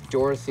 Is this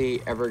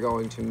Dorothy ever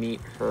going to meet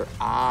her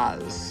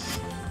Oz?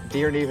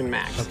 Dear Neve and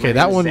Max. Okay,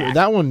 that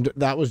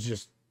was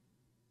just.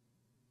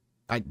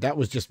 That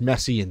was just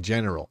messy in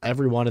general.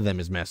 Every one of them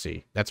is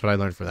messy. That's what I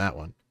learned from that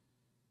one.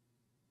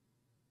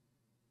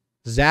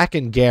 Zach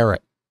and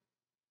Garrett.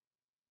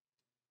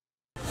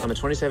 I'm a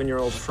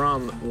 27-year-old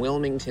from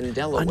Wilmington,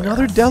 Delaware.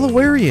 Another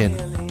Delawarean.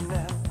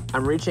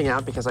 I'm reaching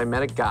out because I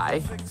met a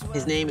guy.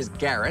 His name is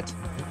Garrett.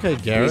 Okay,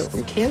 He's Garrett.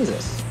 from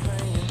Kansas.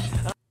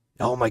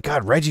 Oh my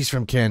God, Reggie's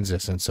from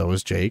Kansas, and so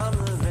is Jake.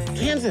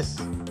 Kansas.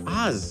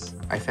 Oz.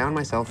 I found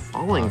myself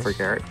falling for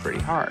Garrett pretty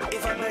hard.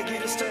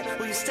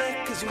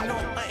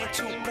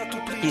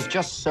 He's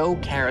just so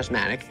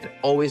charismatic and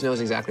always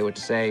knows exactly what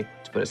to say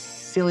to put a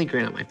silly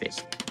grin on my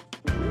face.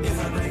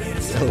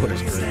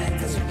 Delaware's great.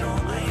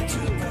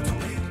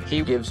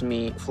 He gives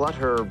me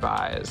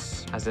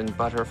flutterbuys, as in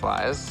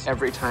butterflies,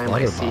 every time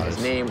I see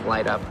his name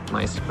light up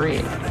my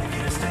screen.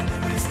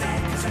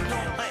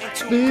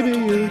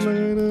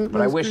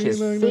 But I wish his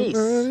face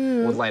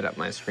would light up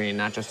my screen,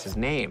 not just his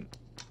name.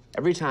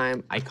 Every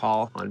time I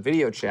call on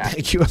video chat,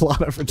 Thank you a lot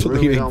for the room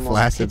is deleting almost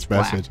Flacid's pitch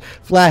black, message. and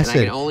I Flacid,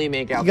 can only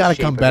make out you gotta the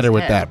shape come of better his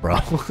with head. that, bro.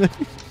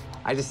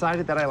 I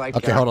decided that I liked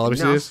Okay, Garrett hold on, let me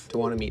see enough this. to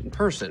want to meet in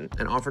person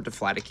and offered to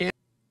fly to Kansas.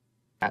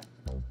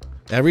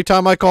 Every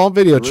time I call in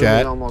video The room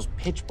chat, is almost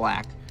pitch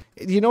black.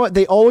 you know what?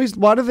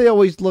 Why do they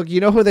always look? You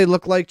know who they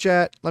look like,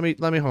 chat? Let me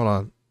hold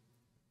on.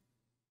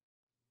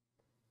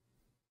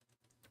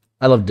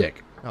 I love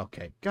Dick.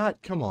 Okay, God,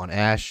 come on,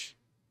 Ash.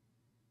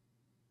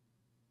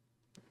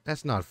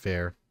 That's not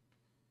fair.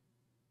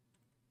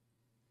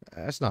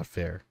 That's not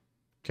fair.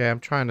 Okay, I'm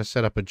trying to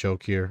set up a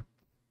joke here.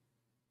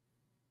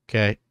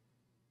 Okay.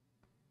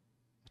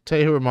 I'll tell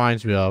you who it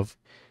reminds me of.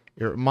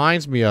 It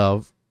reminds me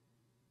of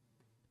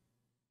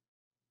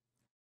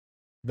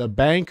the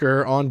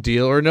banker on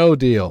Deal or No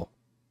Deal.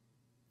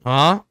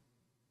 Huh?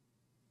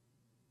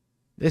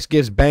 This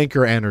gives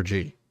banker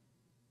energy.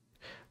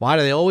 Why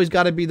do they always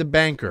got to be the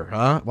banker,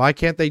 huh? Why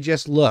can't they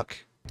just look?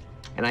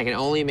 And I can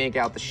only make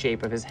out the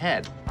shape of his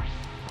head.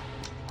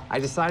 I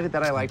decided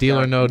that I liked Deal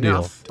or No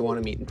enough to want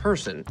to meet in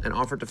person and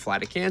offered to fly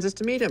to Kansas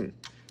to meet him.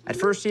 At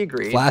first he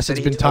agreed. Flaccid's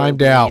then he been told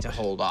timed me out. to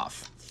hold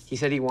off. He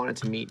said he wanted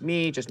to meet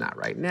me, just not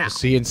right now.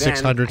 See you in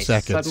 600 I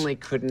seconds. Suddenly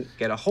couldn't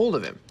get a hold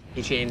of him.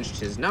 He changed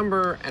his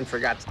number and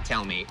forgot to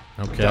tell me.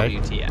 Okay.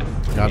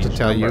 WTF. Forgot to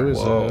tell you is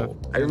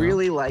I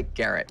really like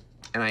Garrett,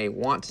 and I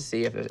want to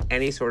see if there's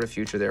any sort of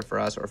future there for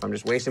us, or if I'm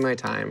just wasting my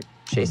time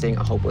chasing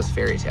a hopeless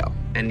fairy tale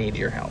and need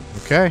your help.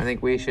 Okay. I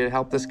think we should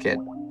help this kid.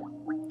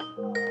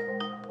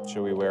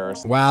 Should we wear our...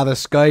 Wow, the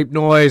Skype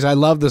noise. I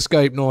love the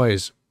Skype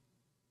noise.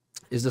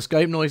 Is the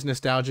Skype noise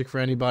nostalgic for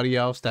anybody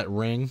else? That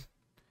ring?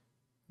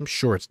 I'm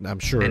sure.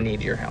 I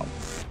need your help.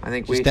 I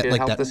think Just we that, should like,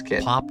 help that this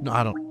kid. Pop? No,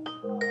 I don't.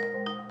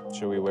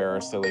 Should we wear our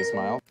silly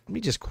smile? Let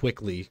me just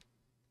quickly.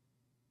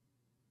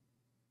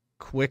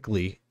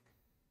 Skype.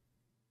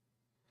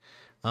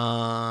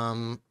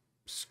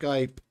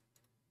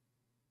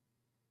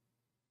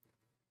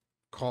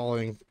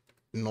 Calling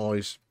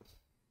noise.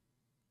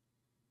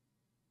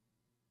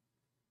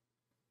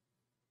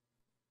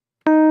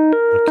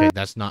 Okay,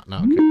 that's not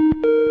okay.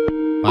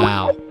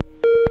 Wow.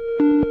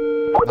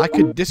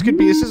 This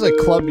is like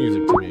club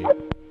music to me.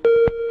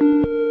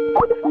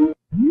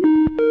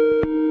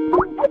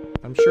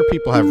 I'm sure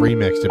people have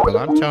remixed it, but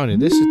I'm telling you,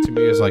 this is to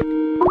me is like,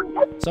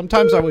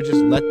 sometimes I would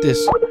just let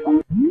this,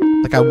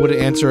 like I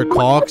wouldn't answer a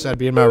call because I'd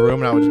be in my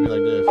room and I would just be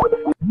like this.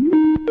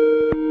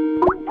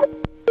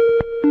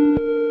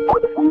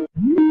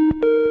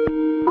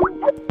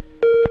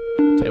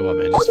 Tell you what,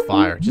 man,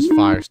 just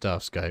fire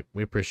stuff, Skype.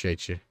 We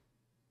appreciate you.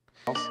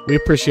 We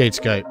appreciate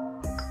Skype.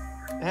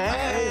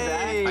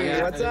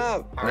 Hey, what's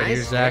up? Right,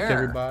 here's Zach,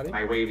 everybody.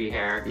 My wavy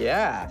hair.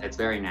 Yeah. It's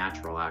very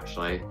natural,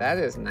 actually. That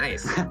is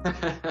nice.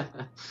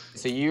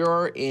 So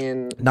you're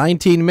in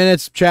 19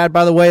 minutes, Chad,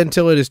 by the way,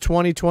 until it is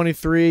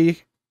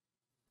 2023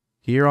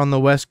 here on the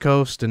West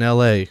Coast in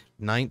LA.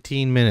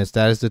 19 minutes.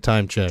 That is the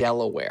time check.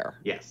 Delaware.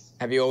 Yes.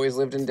 Have you always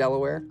lived in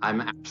Delaware?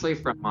 I'm actually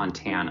from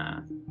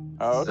Montana.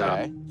 Oh,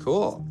 okay. So,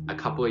 cool. A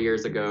couple of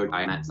years ago,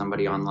 I met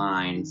somebody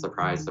online,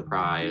 surprise,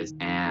 surprise,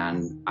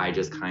 and I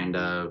just kind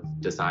of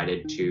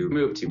decided to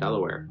move to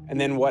Delaware. And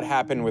then what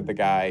happened with the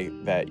guy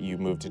that you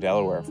moved to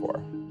Delaware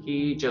for?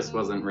 He just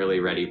wasn't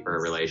really ready for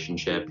a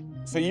relationship.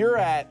 So you're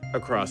at a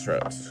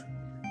crossroads,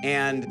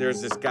 and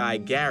there's this guy,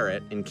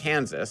 Garrett, in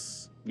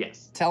Kansas.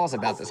 Yes. Tell us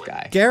about this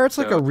guy. Garrett's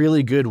like a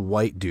really good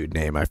white dude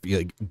name. I feel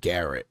like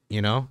Garrett,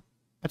 you know?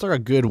 That's like a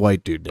good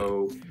white dude name.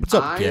 So What's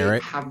up,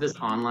 Garrett? I have this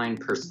online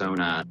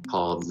persona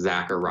called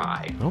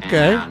Zachariah.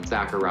 Okay. And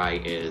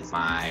Zachariah is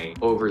my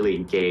overly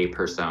gay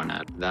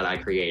persona that I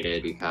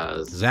created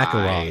because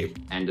Zachariah.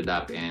 I ended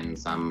up in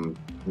some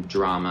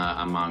drama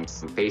amongst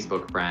some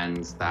Facebook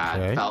friends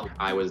that felt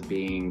I was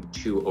being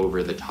too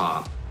over the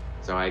top.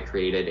 So I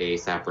created a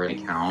separate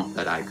account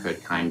that I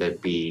could kind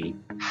of be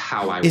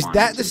how I wanted to be. Is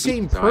that the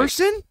same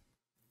person?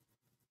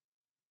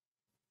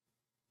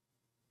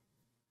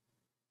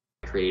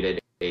 I created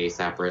a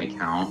separate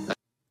account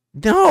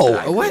that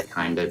I what? could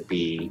kind of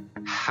be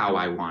how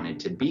I wanted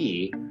to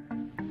be.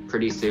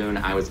 Pretty soon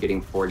I was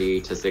getting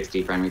 40 to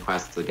 60 friend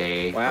requests a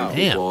day from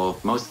people,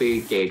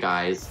 mostly gay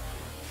guys.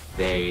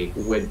 They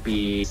would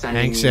be sending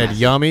Hank me said,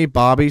 messages. yummy.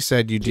 Bobby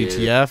said, you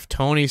DTF.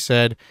 Tony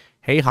said,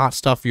 hey, hot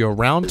stuff, you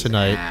around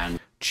tonight.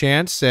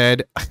 Chance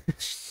said,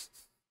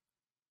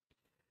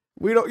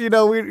 we don't,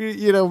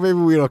 maybe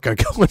we don't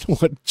gotta go with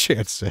what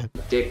Chance said.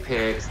 Dick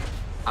pics.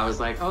 I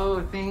was like,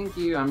 oh, thank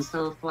you. I'm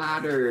so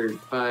flattered,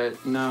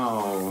 but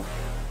no.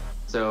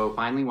 So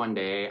finally one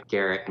day,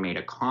 Garrett made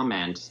a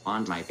comment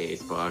on my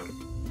Facebook,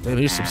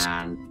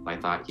 and I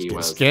thought he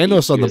was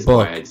scandalous on the cutest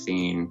boy book. I'd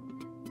seen.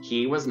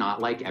 He was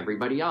not like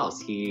everybody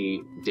else.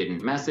 He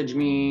didn't message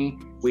me.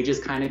 We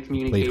just kind of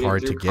communicated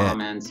hard through to get.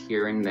 comments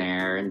here and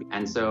there.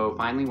 And so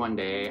finally one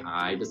day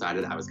I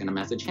decided I was going to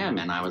message him.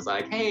 And I was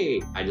like,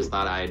 hey, I just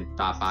thought I'd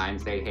stop by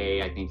and say,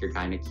 hey, I think you're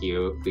kind of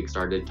cute. We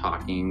started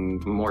talking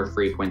more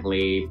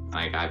frequently.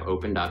 Like I've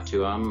opened up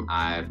to him.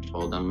 I've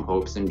told him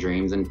hopes and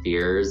dreams and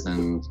fears.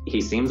 And he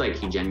seems like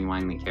he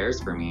genuinely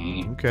cares for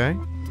me. Okay.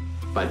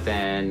 But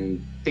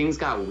then things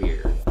got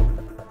weird.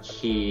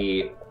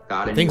 He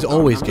got a Things new phone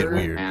always get number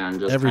weird. and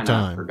just Every kinda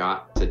time.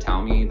 forgot to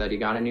tell me that he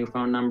got a new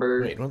phone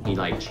number. He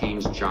like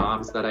changed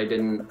jobs that I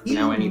didn't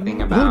know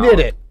anything about. Who did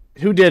it?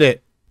 Who did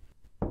it?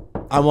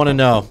 I want to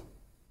know.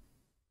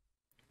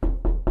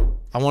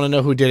 I want to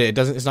know who did it.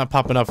 It's not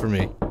popping up for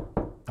me.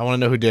 I want to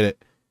know who did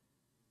it.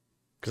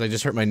 Because I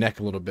just hurt my neck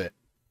a little bit.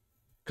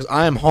 Because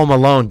I am home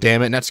alone,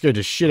 damn it, and that scared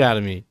the shit out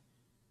of me.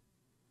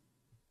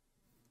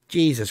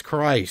 Jesus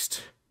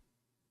Christ.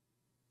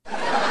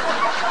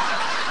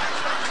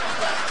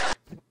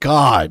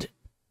 God.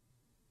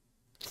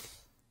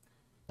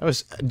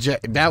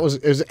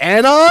 Is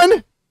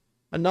Anon?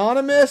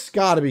 Anonymous?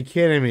 Gotta be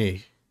kidding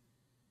me.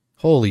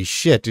 Holy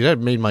shit, dude, that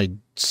made my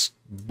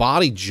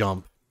body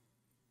jump.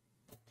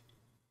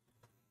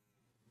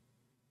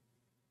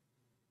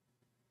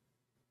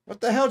 What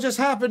the hell just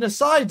happened to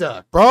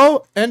Psyduck,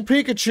 bro? And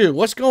Pikachu,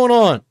 what's going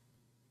on?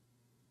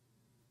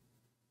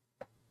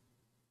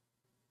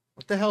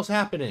 What the hell's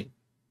happening?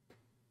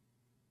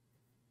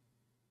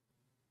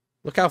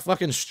 Look how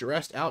fucking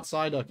stressed out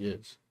Psyduck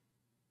is.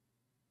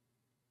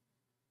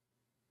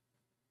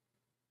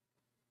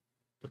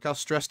 Look how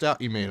stressed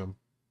out you made him.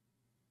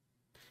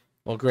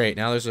 Well, great.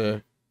 Now there's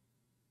a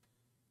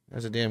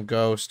damn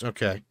ghost.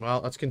 Okay,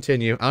 well, let's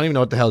continue. I don't even know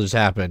what the hell just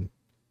happened.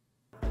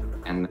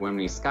 And when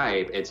we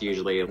Skype, it's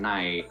usually at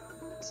night,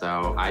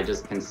 so I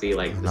just can see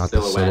like the Not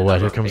silhouette. the silhouette.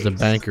 Of Here her comes the face.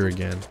 banker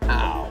again.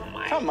 Oh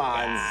my Come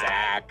on, God.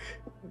 Zach.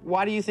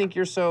 Why do you think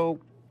you're so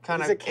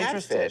kind He's of a catfish.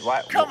 interested?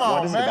 Why, Come on,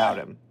 what is it man. about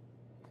him?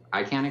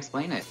 I can't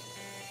explain it.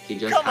 He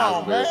just Come has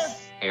on, this man.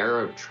 air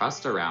of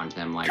trust around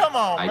him. Like Come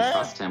on, I man.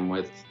 trust him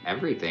with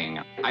everything.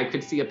 I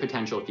could see a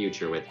potential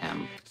future with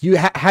him. You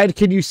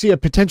can you see a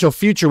potential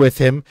future with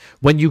him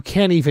when you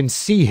can't even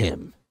see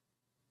him?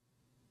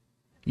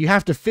 You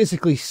have to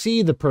physically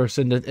see the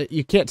person.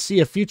 You can't see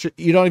a future.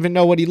 You don't even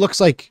know what he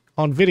looks like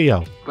on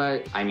video.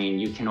 But I mean,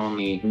 you can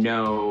only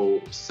know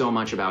so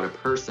much about a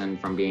person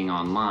from being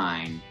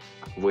online,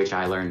 which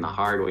I learned the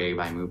hard way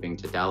by moving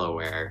to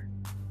Delaware.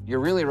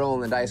 You're really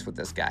rolling the dice with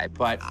this guy,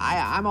 but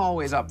I'm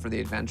always up for the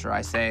adventure.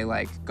 I say,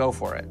 like, go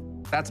for it.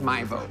 That's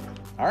my vote.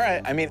 All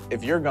right. I mean,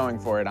 if you're going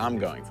for it, I'm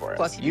going for it.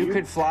 Plus, you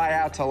could fly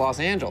out to Los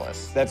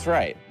Angeles. That's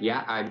right.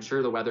 Yeah, I'm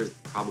sure the weather's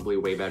probably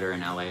way better in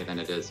LA than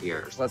it is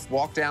here. Let's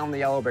walk down the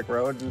Yellow Brick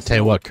Road and Tell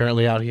you what,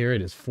 currently out here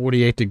it is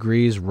 48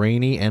 degrees,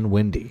 rainy and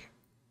windy.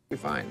 be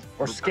fine.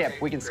 Or skip.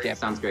 We can skip.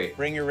 Sounds great.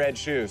 Bring your red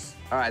shoes.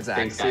 All right, Zach.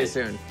 Thanks, See you guys.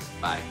 soon.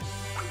 Bye.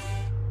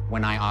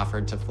 When I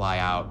offered to fly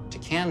out to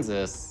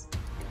Kansas,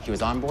 he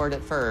was on board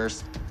at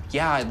first.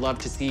 Yeah, I'd love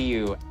to see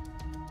you.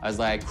 I was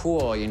like,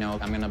 cool, you know,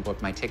 I'm gonna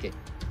book my ticket.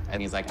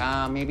 And he's like,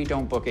 maybe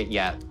don't book it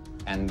yet.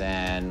 And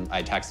then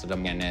I texted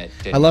him and it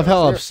didn't I love go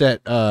how through.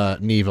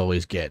 upset Neve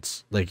always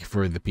gets, like,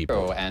 for the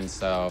people. And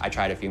so I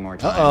tried a few more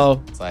times.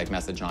 Uh-oh. It's like,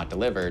 message not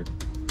delivered.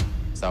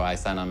 So I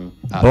sent him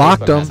a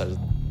Blocked Facebook him.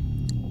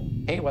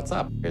 message. Hey, what's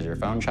up? Is your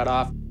phone shut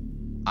off?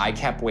 I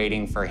kept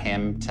waiting for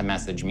him to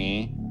message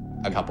me.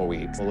 A couple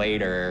weeks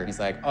later, he's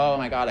like, oh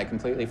my God, I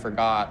completely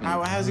forgot. And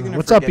How's he gonna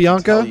What's up, forget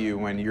Bianca? to tell you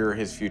when you're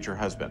his future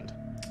husband?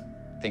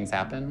 things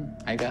happen,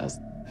 I guess.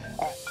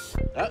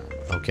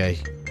 Okay.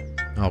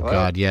 Oh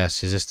God,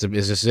 yes. Is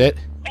this it?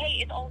 Hey,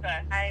 it's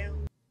Olga. I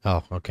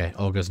Oh, okay.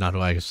 Olga's not who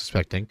I was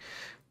suspecting.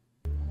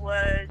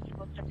 was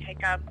supposed to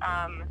pick up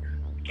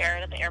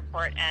Garrett at the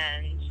airport,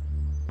 and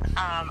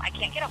I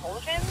can't get a hold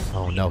of him.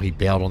 Oh no, he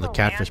bailed on the He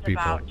catfish landed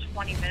people. About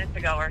 20 minutes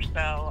ago or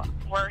so.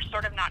 We're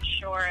sort of not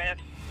sure if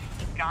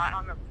he got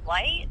on the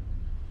flight.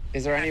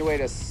 Is there any way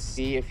to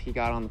see if he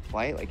got on the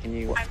flight? Like, can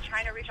you? I'm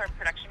trying to reach our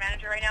production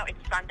manager right now. It's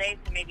Sunday,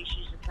 so maybe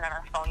she's just on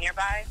her phone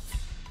nearby.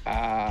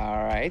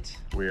 All right.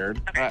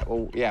 Weird. All right.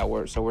 Well, yeah.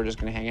 We're just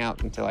gonna hang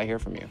out until I hear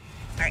from you.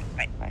 All right,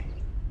 bye. Bye.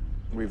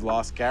 We've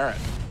lost Garrett.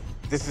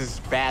 This is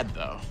bad,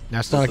 though.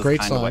 That's This not a is great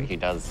kind of what sign. he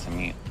does to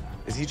me.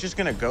 Is he just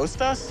gonna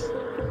ghost us?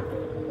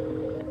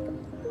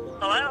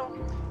 Hello?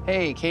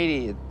 Hey,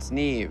 Katie. It's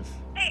Neve.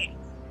 Hey.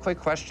 Quick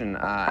question.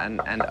 And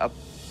up.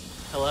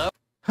 Hello?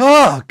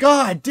 Oh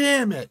God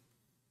damn it!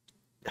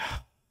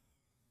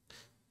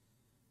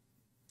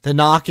 The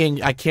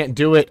knocking, I can't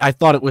do it. I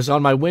thought it was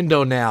on my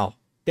window now.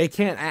 They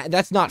can't.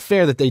 That's not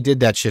fair that they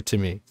did that shit to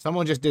me.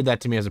 Someone just did that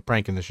to me as a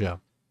prank in the show.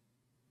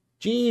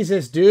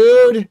 Jesus,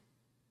 dude.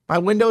 My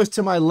window is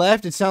to my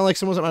left. It sounded like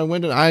someone's at my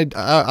window. I'm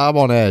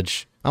on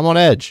edge. I'm on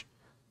edge.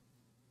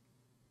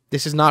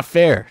 This is not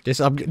fair.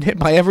 I'm getting hit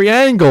by every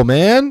angle,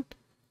 man.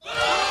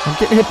 I'm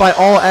getting hit by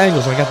all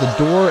angles. I got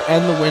the door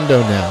and the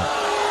window now.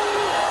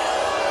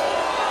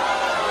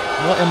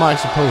 What am I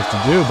supposed to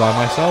do by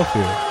myself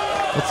here?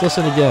 Let's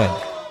listen again.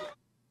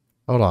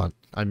 Hold on.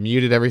 I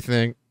muted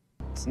everything.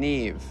 It's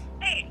Neve.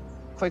 Hey.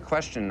 Quick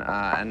question.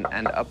 And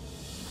up.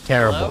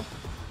 Terrible.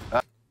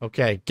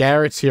 Okay,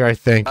 Garrett's here, I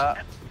think.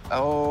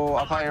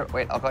 I'll call you.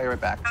 Wait, I'll call you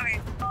right back. Okay.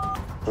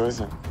 Who is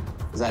it?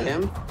 Is that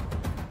him?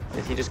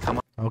 Did he just come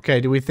on?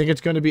 Okay, do we think it's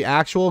going to be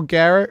actual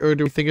Garrett, or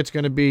do we think it's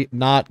going to be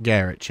not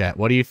Garrett, chat?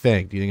 What do you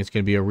think? Do you think it's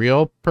going to be a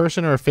real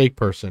person or a fake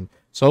person?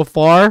 So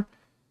far,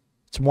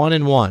 it's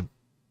 1-1.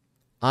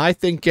 I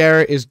think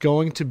Garrett is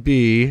going to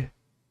be...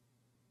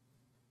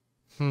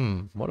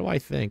 what do I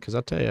think? Because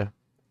I'll tell you.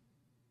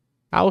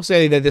 I will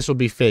say that this will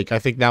be fake. I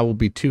think that will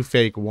be 2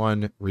 fake,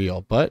 1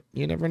 real. But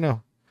you never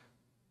know.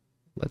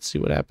 Let's see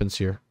what happens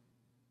here.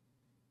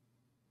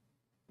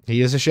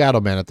 He is a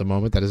shadow man at the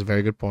moment. That is a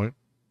very good point.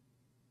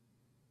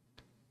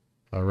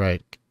 All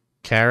right.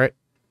 Carrot.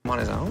 On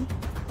his own?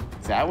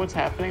 Is that what's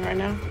happening right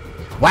now?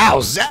 Wow,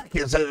 Zach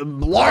is a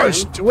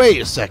large...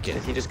 Wait a second.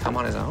 Did he just come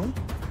on his own?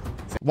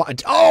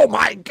 What? Oh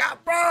my God,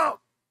 bro!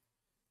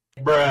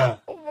 Bruh.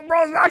 Oh,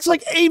 bro, that's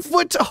like 8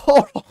 foot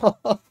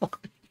tall.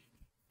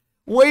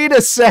 Wait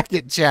a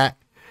second, chat.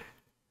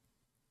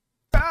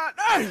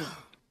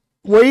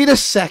 Wait a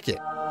second.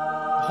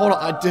 Hold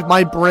on.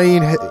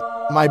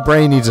 My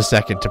brain needs a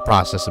second to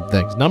process some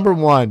things. Number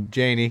one,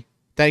 Janie,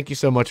 thank you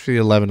so much for the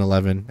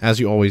 1111, as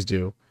you always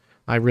do.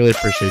 I really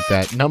appreciate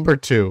that. Number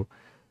two,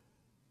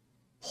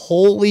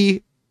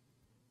 holy...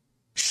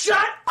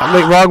 Shut up!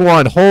 Wait, wrong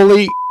one.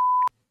 Holy...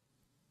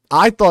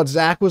 I thought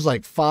Zach was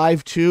like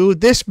 5'2".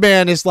 This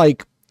man is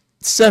like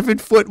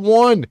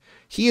 7'1".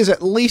 He is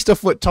at least a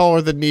foot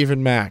taller than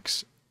even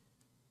Max.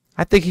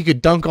 I think he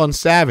could dunk on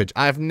Savage.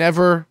 I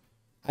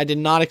did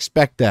not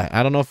expect that.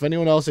 I don't know if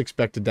anyone else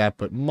expected that,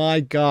 but my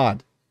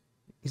God.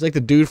 He's like the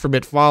dude from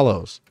It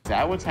Follows. Is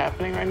that what's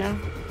happening right now?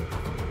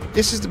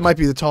 This might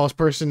be the tallest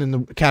person in the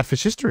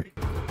Catfish history.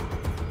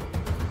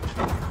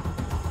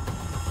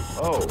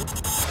 Oh.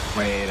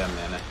 Wait a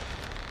minute.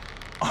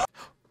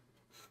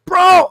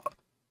 Bro!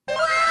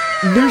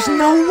 There's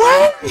no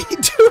way,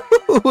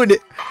 dude!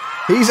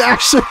 He's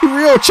actually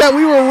real. Chat,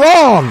 we were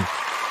wrong.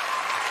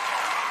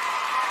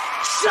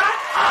 Shut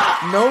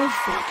up! No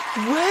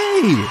fucking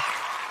way.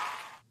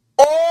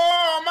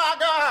 Oh my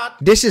God!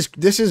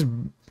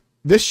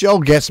 This show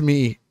gets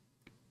me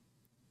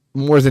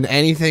more than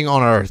anything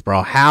on earth,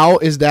 bro. How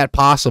is that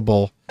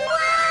possible?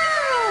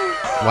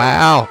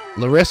 Wow.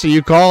 Larissa,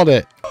 you called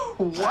it.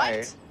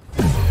 What?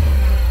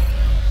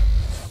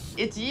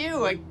 It's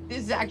you.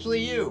 This is actually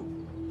you.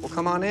 Well,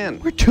 come on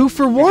in. We're 2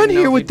 for 1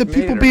 here with the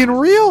people being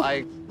real.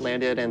 I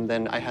landed and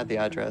then I had the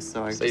address,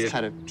 so I just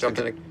kind of jumped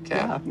in a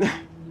cab. Yeah.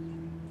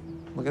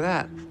 Look at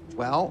that.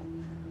 Well,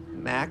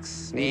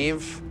 Max,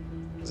 Neve,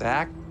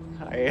 Zach.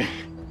 Hi.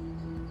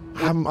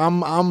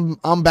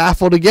 I'm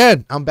baffled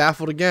again. I'm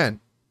baffled again.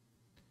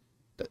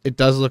 It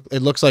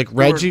looks like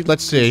Reggie.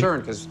 Let's see.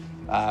 Concerned because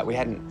we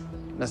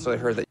hadn't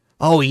necessarily heard that.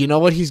 Oh, you know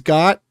what he's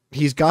got?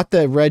 He's got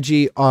the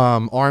Reggie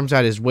arms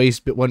at his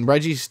waist, but when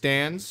Reggie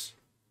stands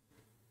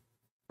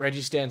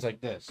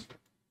like this.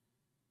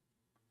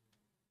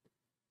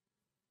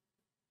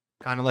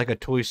 Kind of like a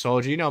toy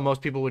soldier. You know,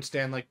 most people would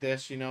stand like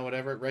this, you know,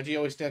 whatever. Reggie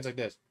always stands like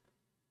this.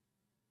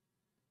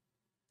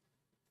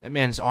 That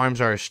man's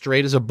arms are as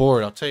straight as a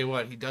board. I'll tell you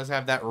what, he does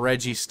have that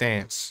Reggie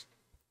stance.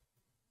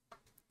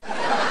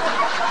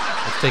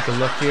 Let's take a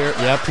look here.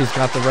 Yep, he's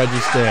got the Reggie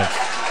stance.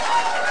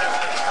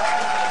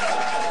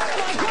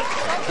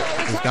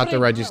 He's got the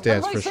Reggie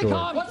stance for sure.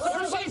 What's the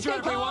procedure,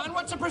 everyone?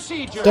 What's the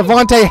procedure?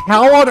 Devontae,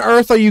 how on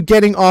earth are you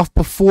getting off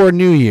before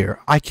New Year?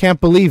 I can't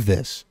believe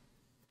this.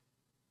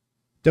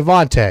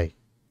 Devontae,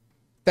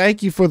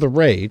 thank you for the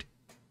raid.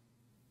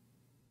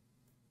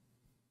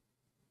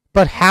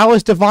 But how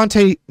is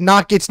Devontae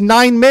not gets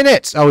 9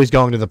 minutes? Oh, he's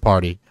going to the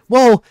party.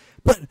 Well,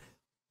 but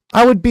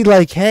I would be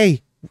like,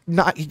 hey,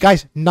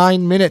 guys,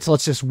 9 minutes.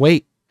 Let's just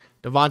wait.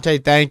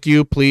 Devontae, thank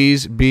you.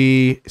 Please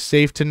be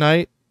safe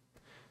tonight.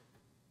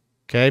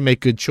 Okay, make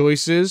good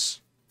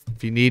choices.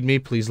 If you need me,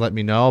 please let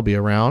me know. I'll be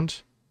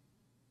around.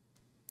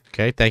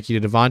 Okay, thank you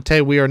to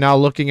Devontae. We are now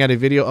looking at a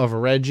video of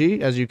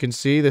Reggie. As you can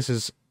see, this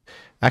is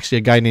actually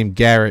a guy named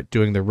Garrett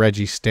doing the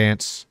Reggie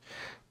stance.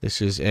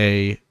 This is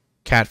a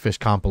Catfish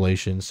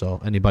compilation,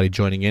 so anybody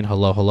joining in,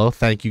 hello, hello.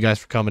 Thank you guys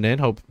for coming in.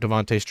 Hope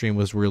Devontae's stream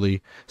was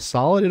really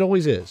solid. It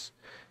always is.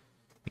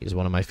 He's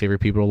one of my favorite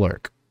people to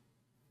lurk.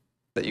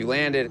 That you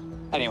landed.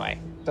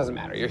 Anyway, doesn't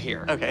matter. You're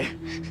here. Okay.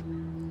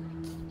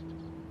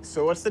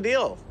 So what's the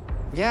deal?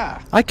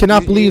 Yeah. I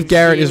cannot believe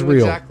Garrett is seem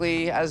real.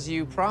 Exactly as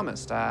you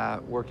promised.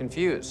 We're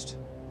confused.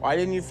 Why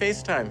didn't you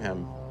FaceTime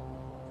him?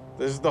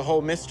 This is the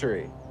whole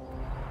mystery.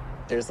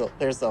 There's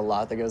a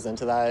lot that goes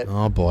into that.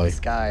 Oh boy. This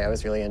guy I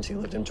was really into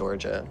lived in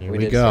Georgia. Here we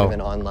did go. sort of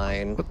an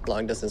online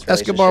long distance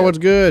relationship. Escobar, what's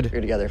good? We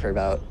were together for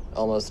about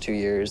almost 2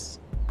 years.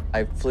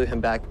 I flew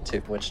him back to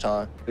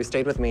Wichita. He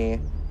stayed with me.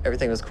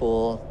 Everything was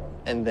cool.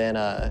 And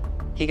then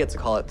he gets a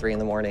call at 3 in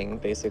the morning,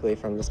 basically,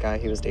 from this guy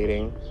he was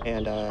dating.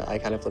 And I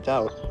kind of flipped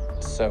out.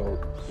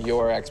 So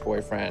your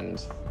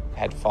ex-boyfriend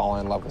had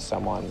fallen in love with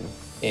someone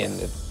in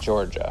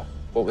Georgia.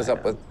 What was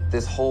up with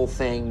this whole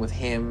thing with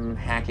him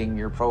hacking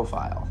your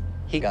profile?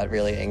 He got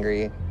really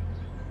angry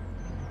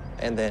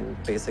and then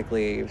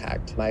basically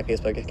hacked my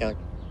Facebook account.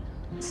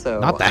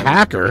 So Not the I'm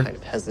hacker. kind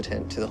of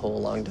hesitant to the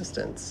whole long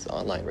distance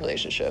online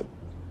relationship.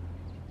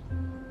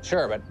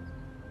 Sure,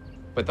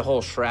 but the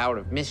whole shroud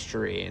of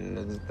mystery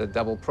and the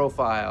double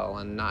profile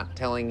and not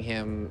telling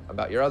him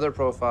about your other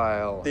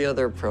profile. The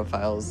other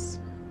profile's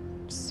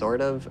sort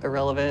of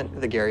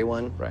irrelevant, the Gary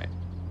one. Right.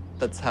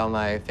 That's how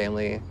my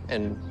family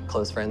and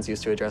close friends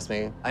used to address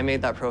me. I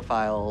made that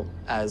profile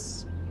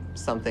as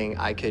something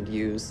I could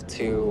use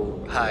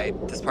to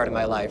hide this part of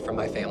my life from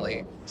my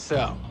family.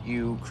 So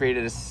you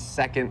created a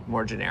second,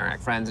 more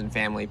generic friends and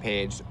family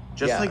page.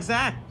 Just like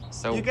Zach.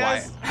 So You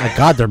guys- My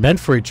God, they're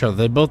meant for each other.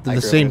 They both did I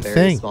the grew same up in a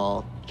very thing.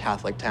 small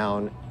Catholic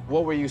town.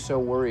 What were you so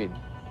worried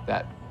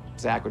that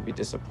Zach would be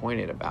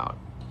disappointed about?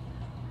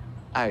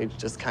 I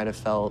just kind of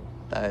felt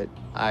that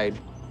I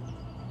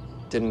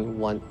didn't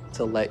want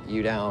to let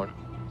you down.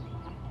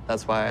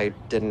 That's why I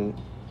didn't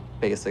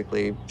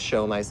basically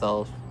show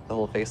myself the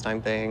whole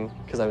FaceTime thing,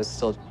 because I was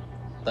still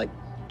like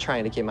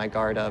trying to keep my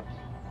guard up.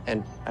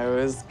 And I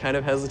was kind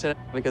of hesitant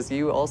because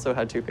you also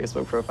had 2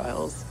 Facebook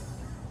profiles.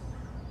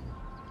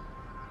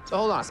 So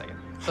hold on a second.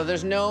 So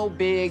there's no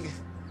big,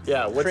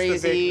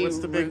 crazy what's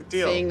the big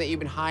deal? thing that you've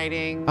been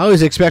hiding? I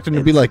always expect him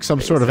to be like some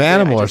sort of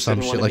animal or I just some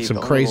didn't shit, wanna like be some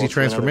vulnerable crazy to another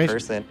transformation.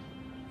 person.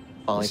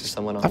 Falling for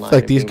someone I online. feel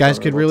like and these being guys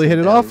could vulnerable really to hit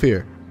it them, off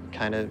here.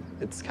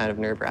 It's kind of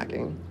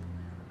nerve-wracking.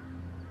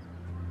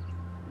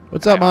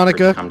 What's up, I offered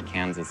to Monica? come to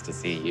Kansas to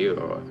see you.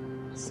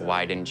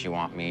 Why didn't you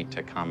want me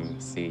to come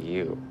see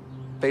you?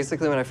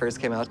 Basically, when I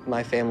first came out,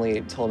 my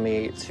family told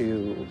me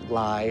to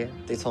lie.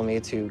 They told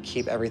me to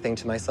keep everything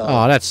to myself.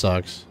 Oh, that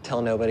sucks.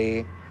 Tell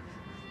nobody,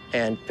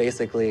 and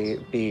basically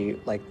be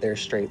like their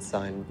straight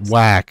son.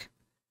 Whack.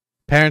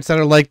 Parents that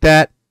are like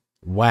that,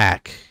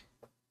 whack.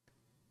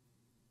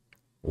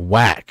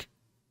 Whack.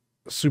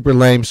 Super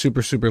lame,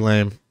 super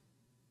lame.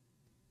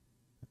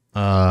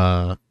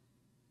 Hopefully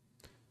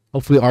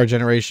our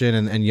generation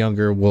and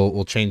younger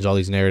will change all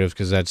these narratives,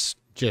 because that's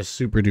just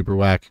super duper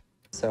whack.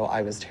 So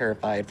I was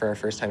terrified for our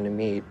first time to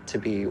meet to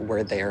be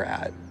where they're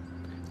at.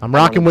 I'm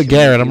rocking with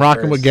Garrett. I'm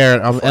rocking with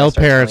Garrett. I'm Before I L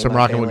start parents. telling I'm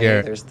my rocking with family,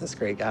 Garrett. There's this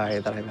great guy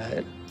that I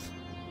met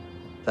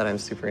that I'm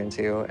super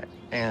into,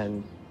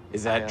 and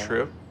Is that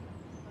true?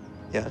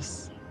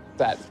 Yes.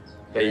 That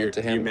you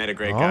met a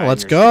great guy. Oh,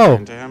 let's and you're super go.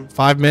 into him?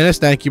 5 minutes.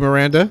 Thank you,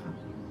 Miranda.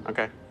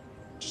 Okay.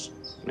 Just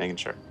making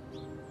sure.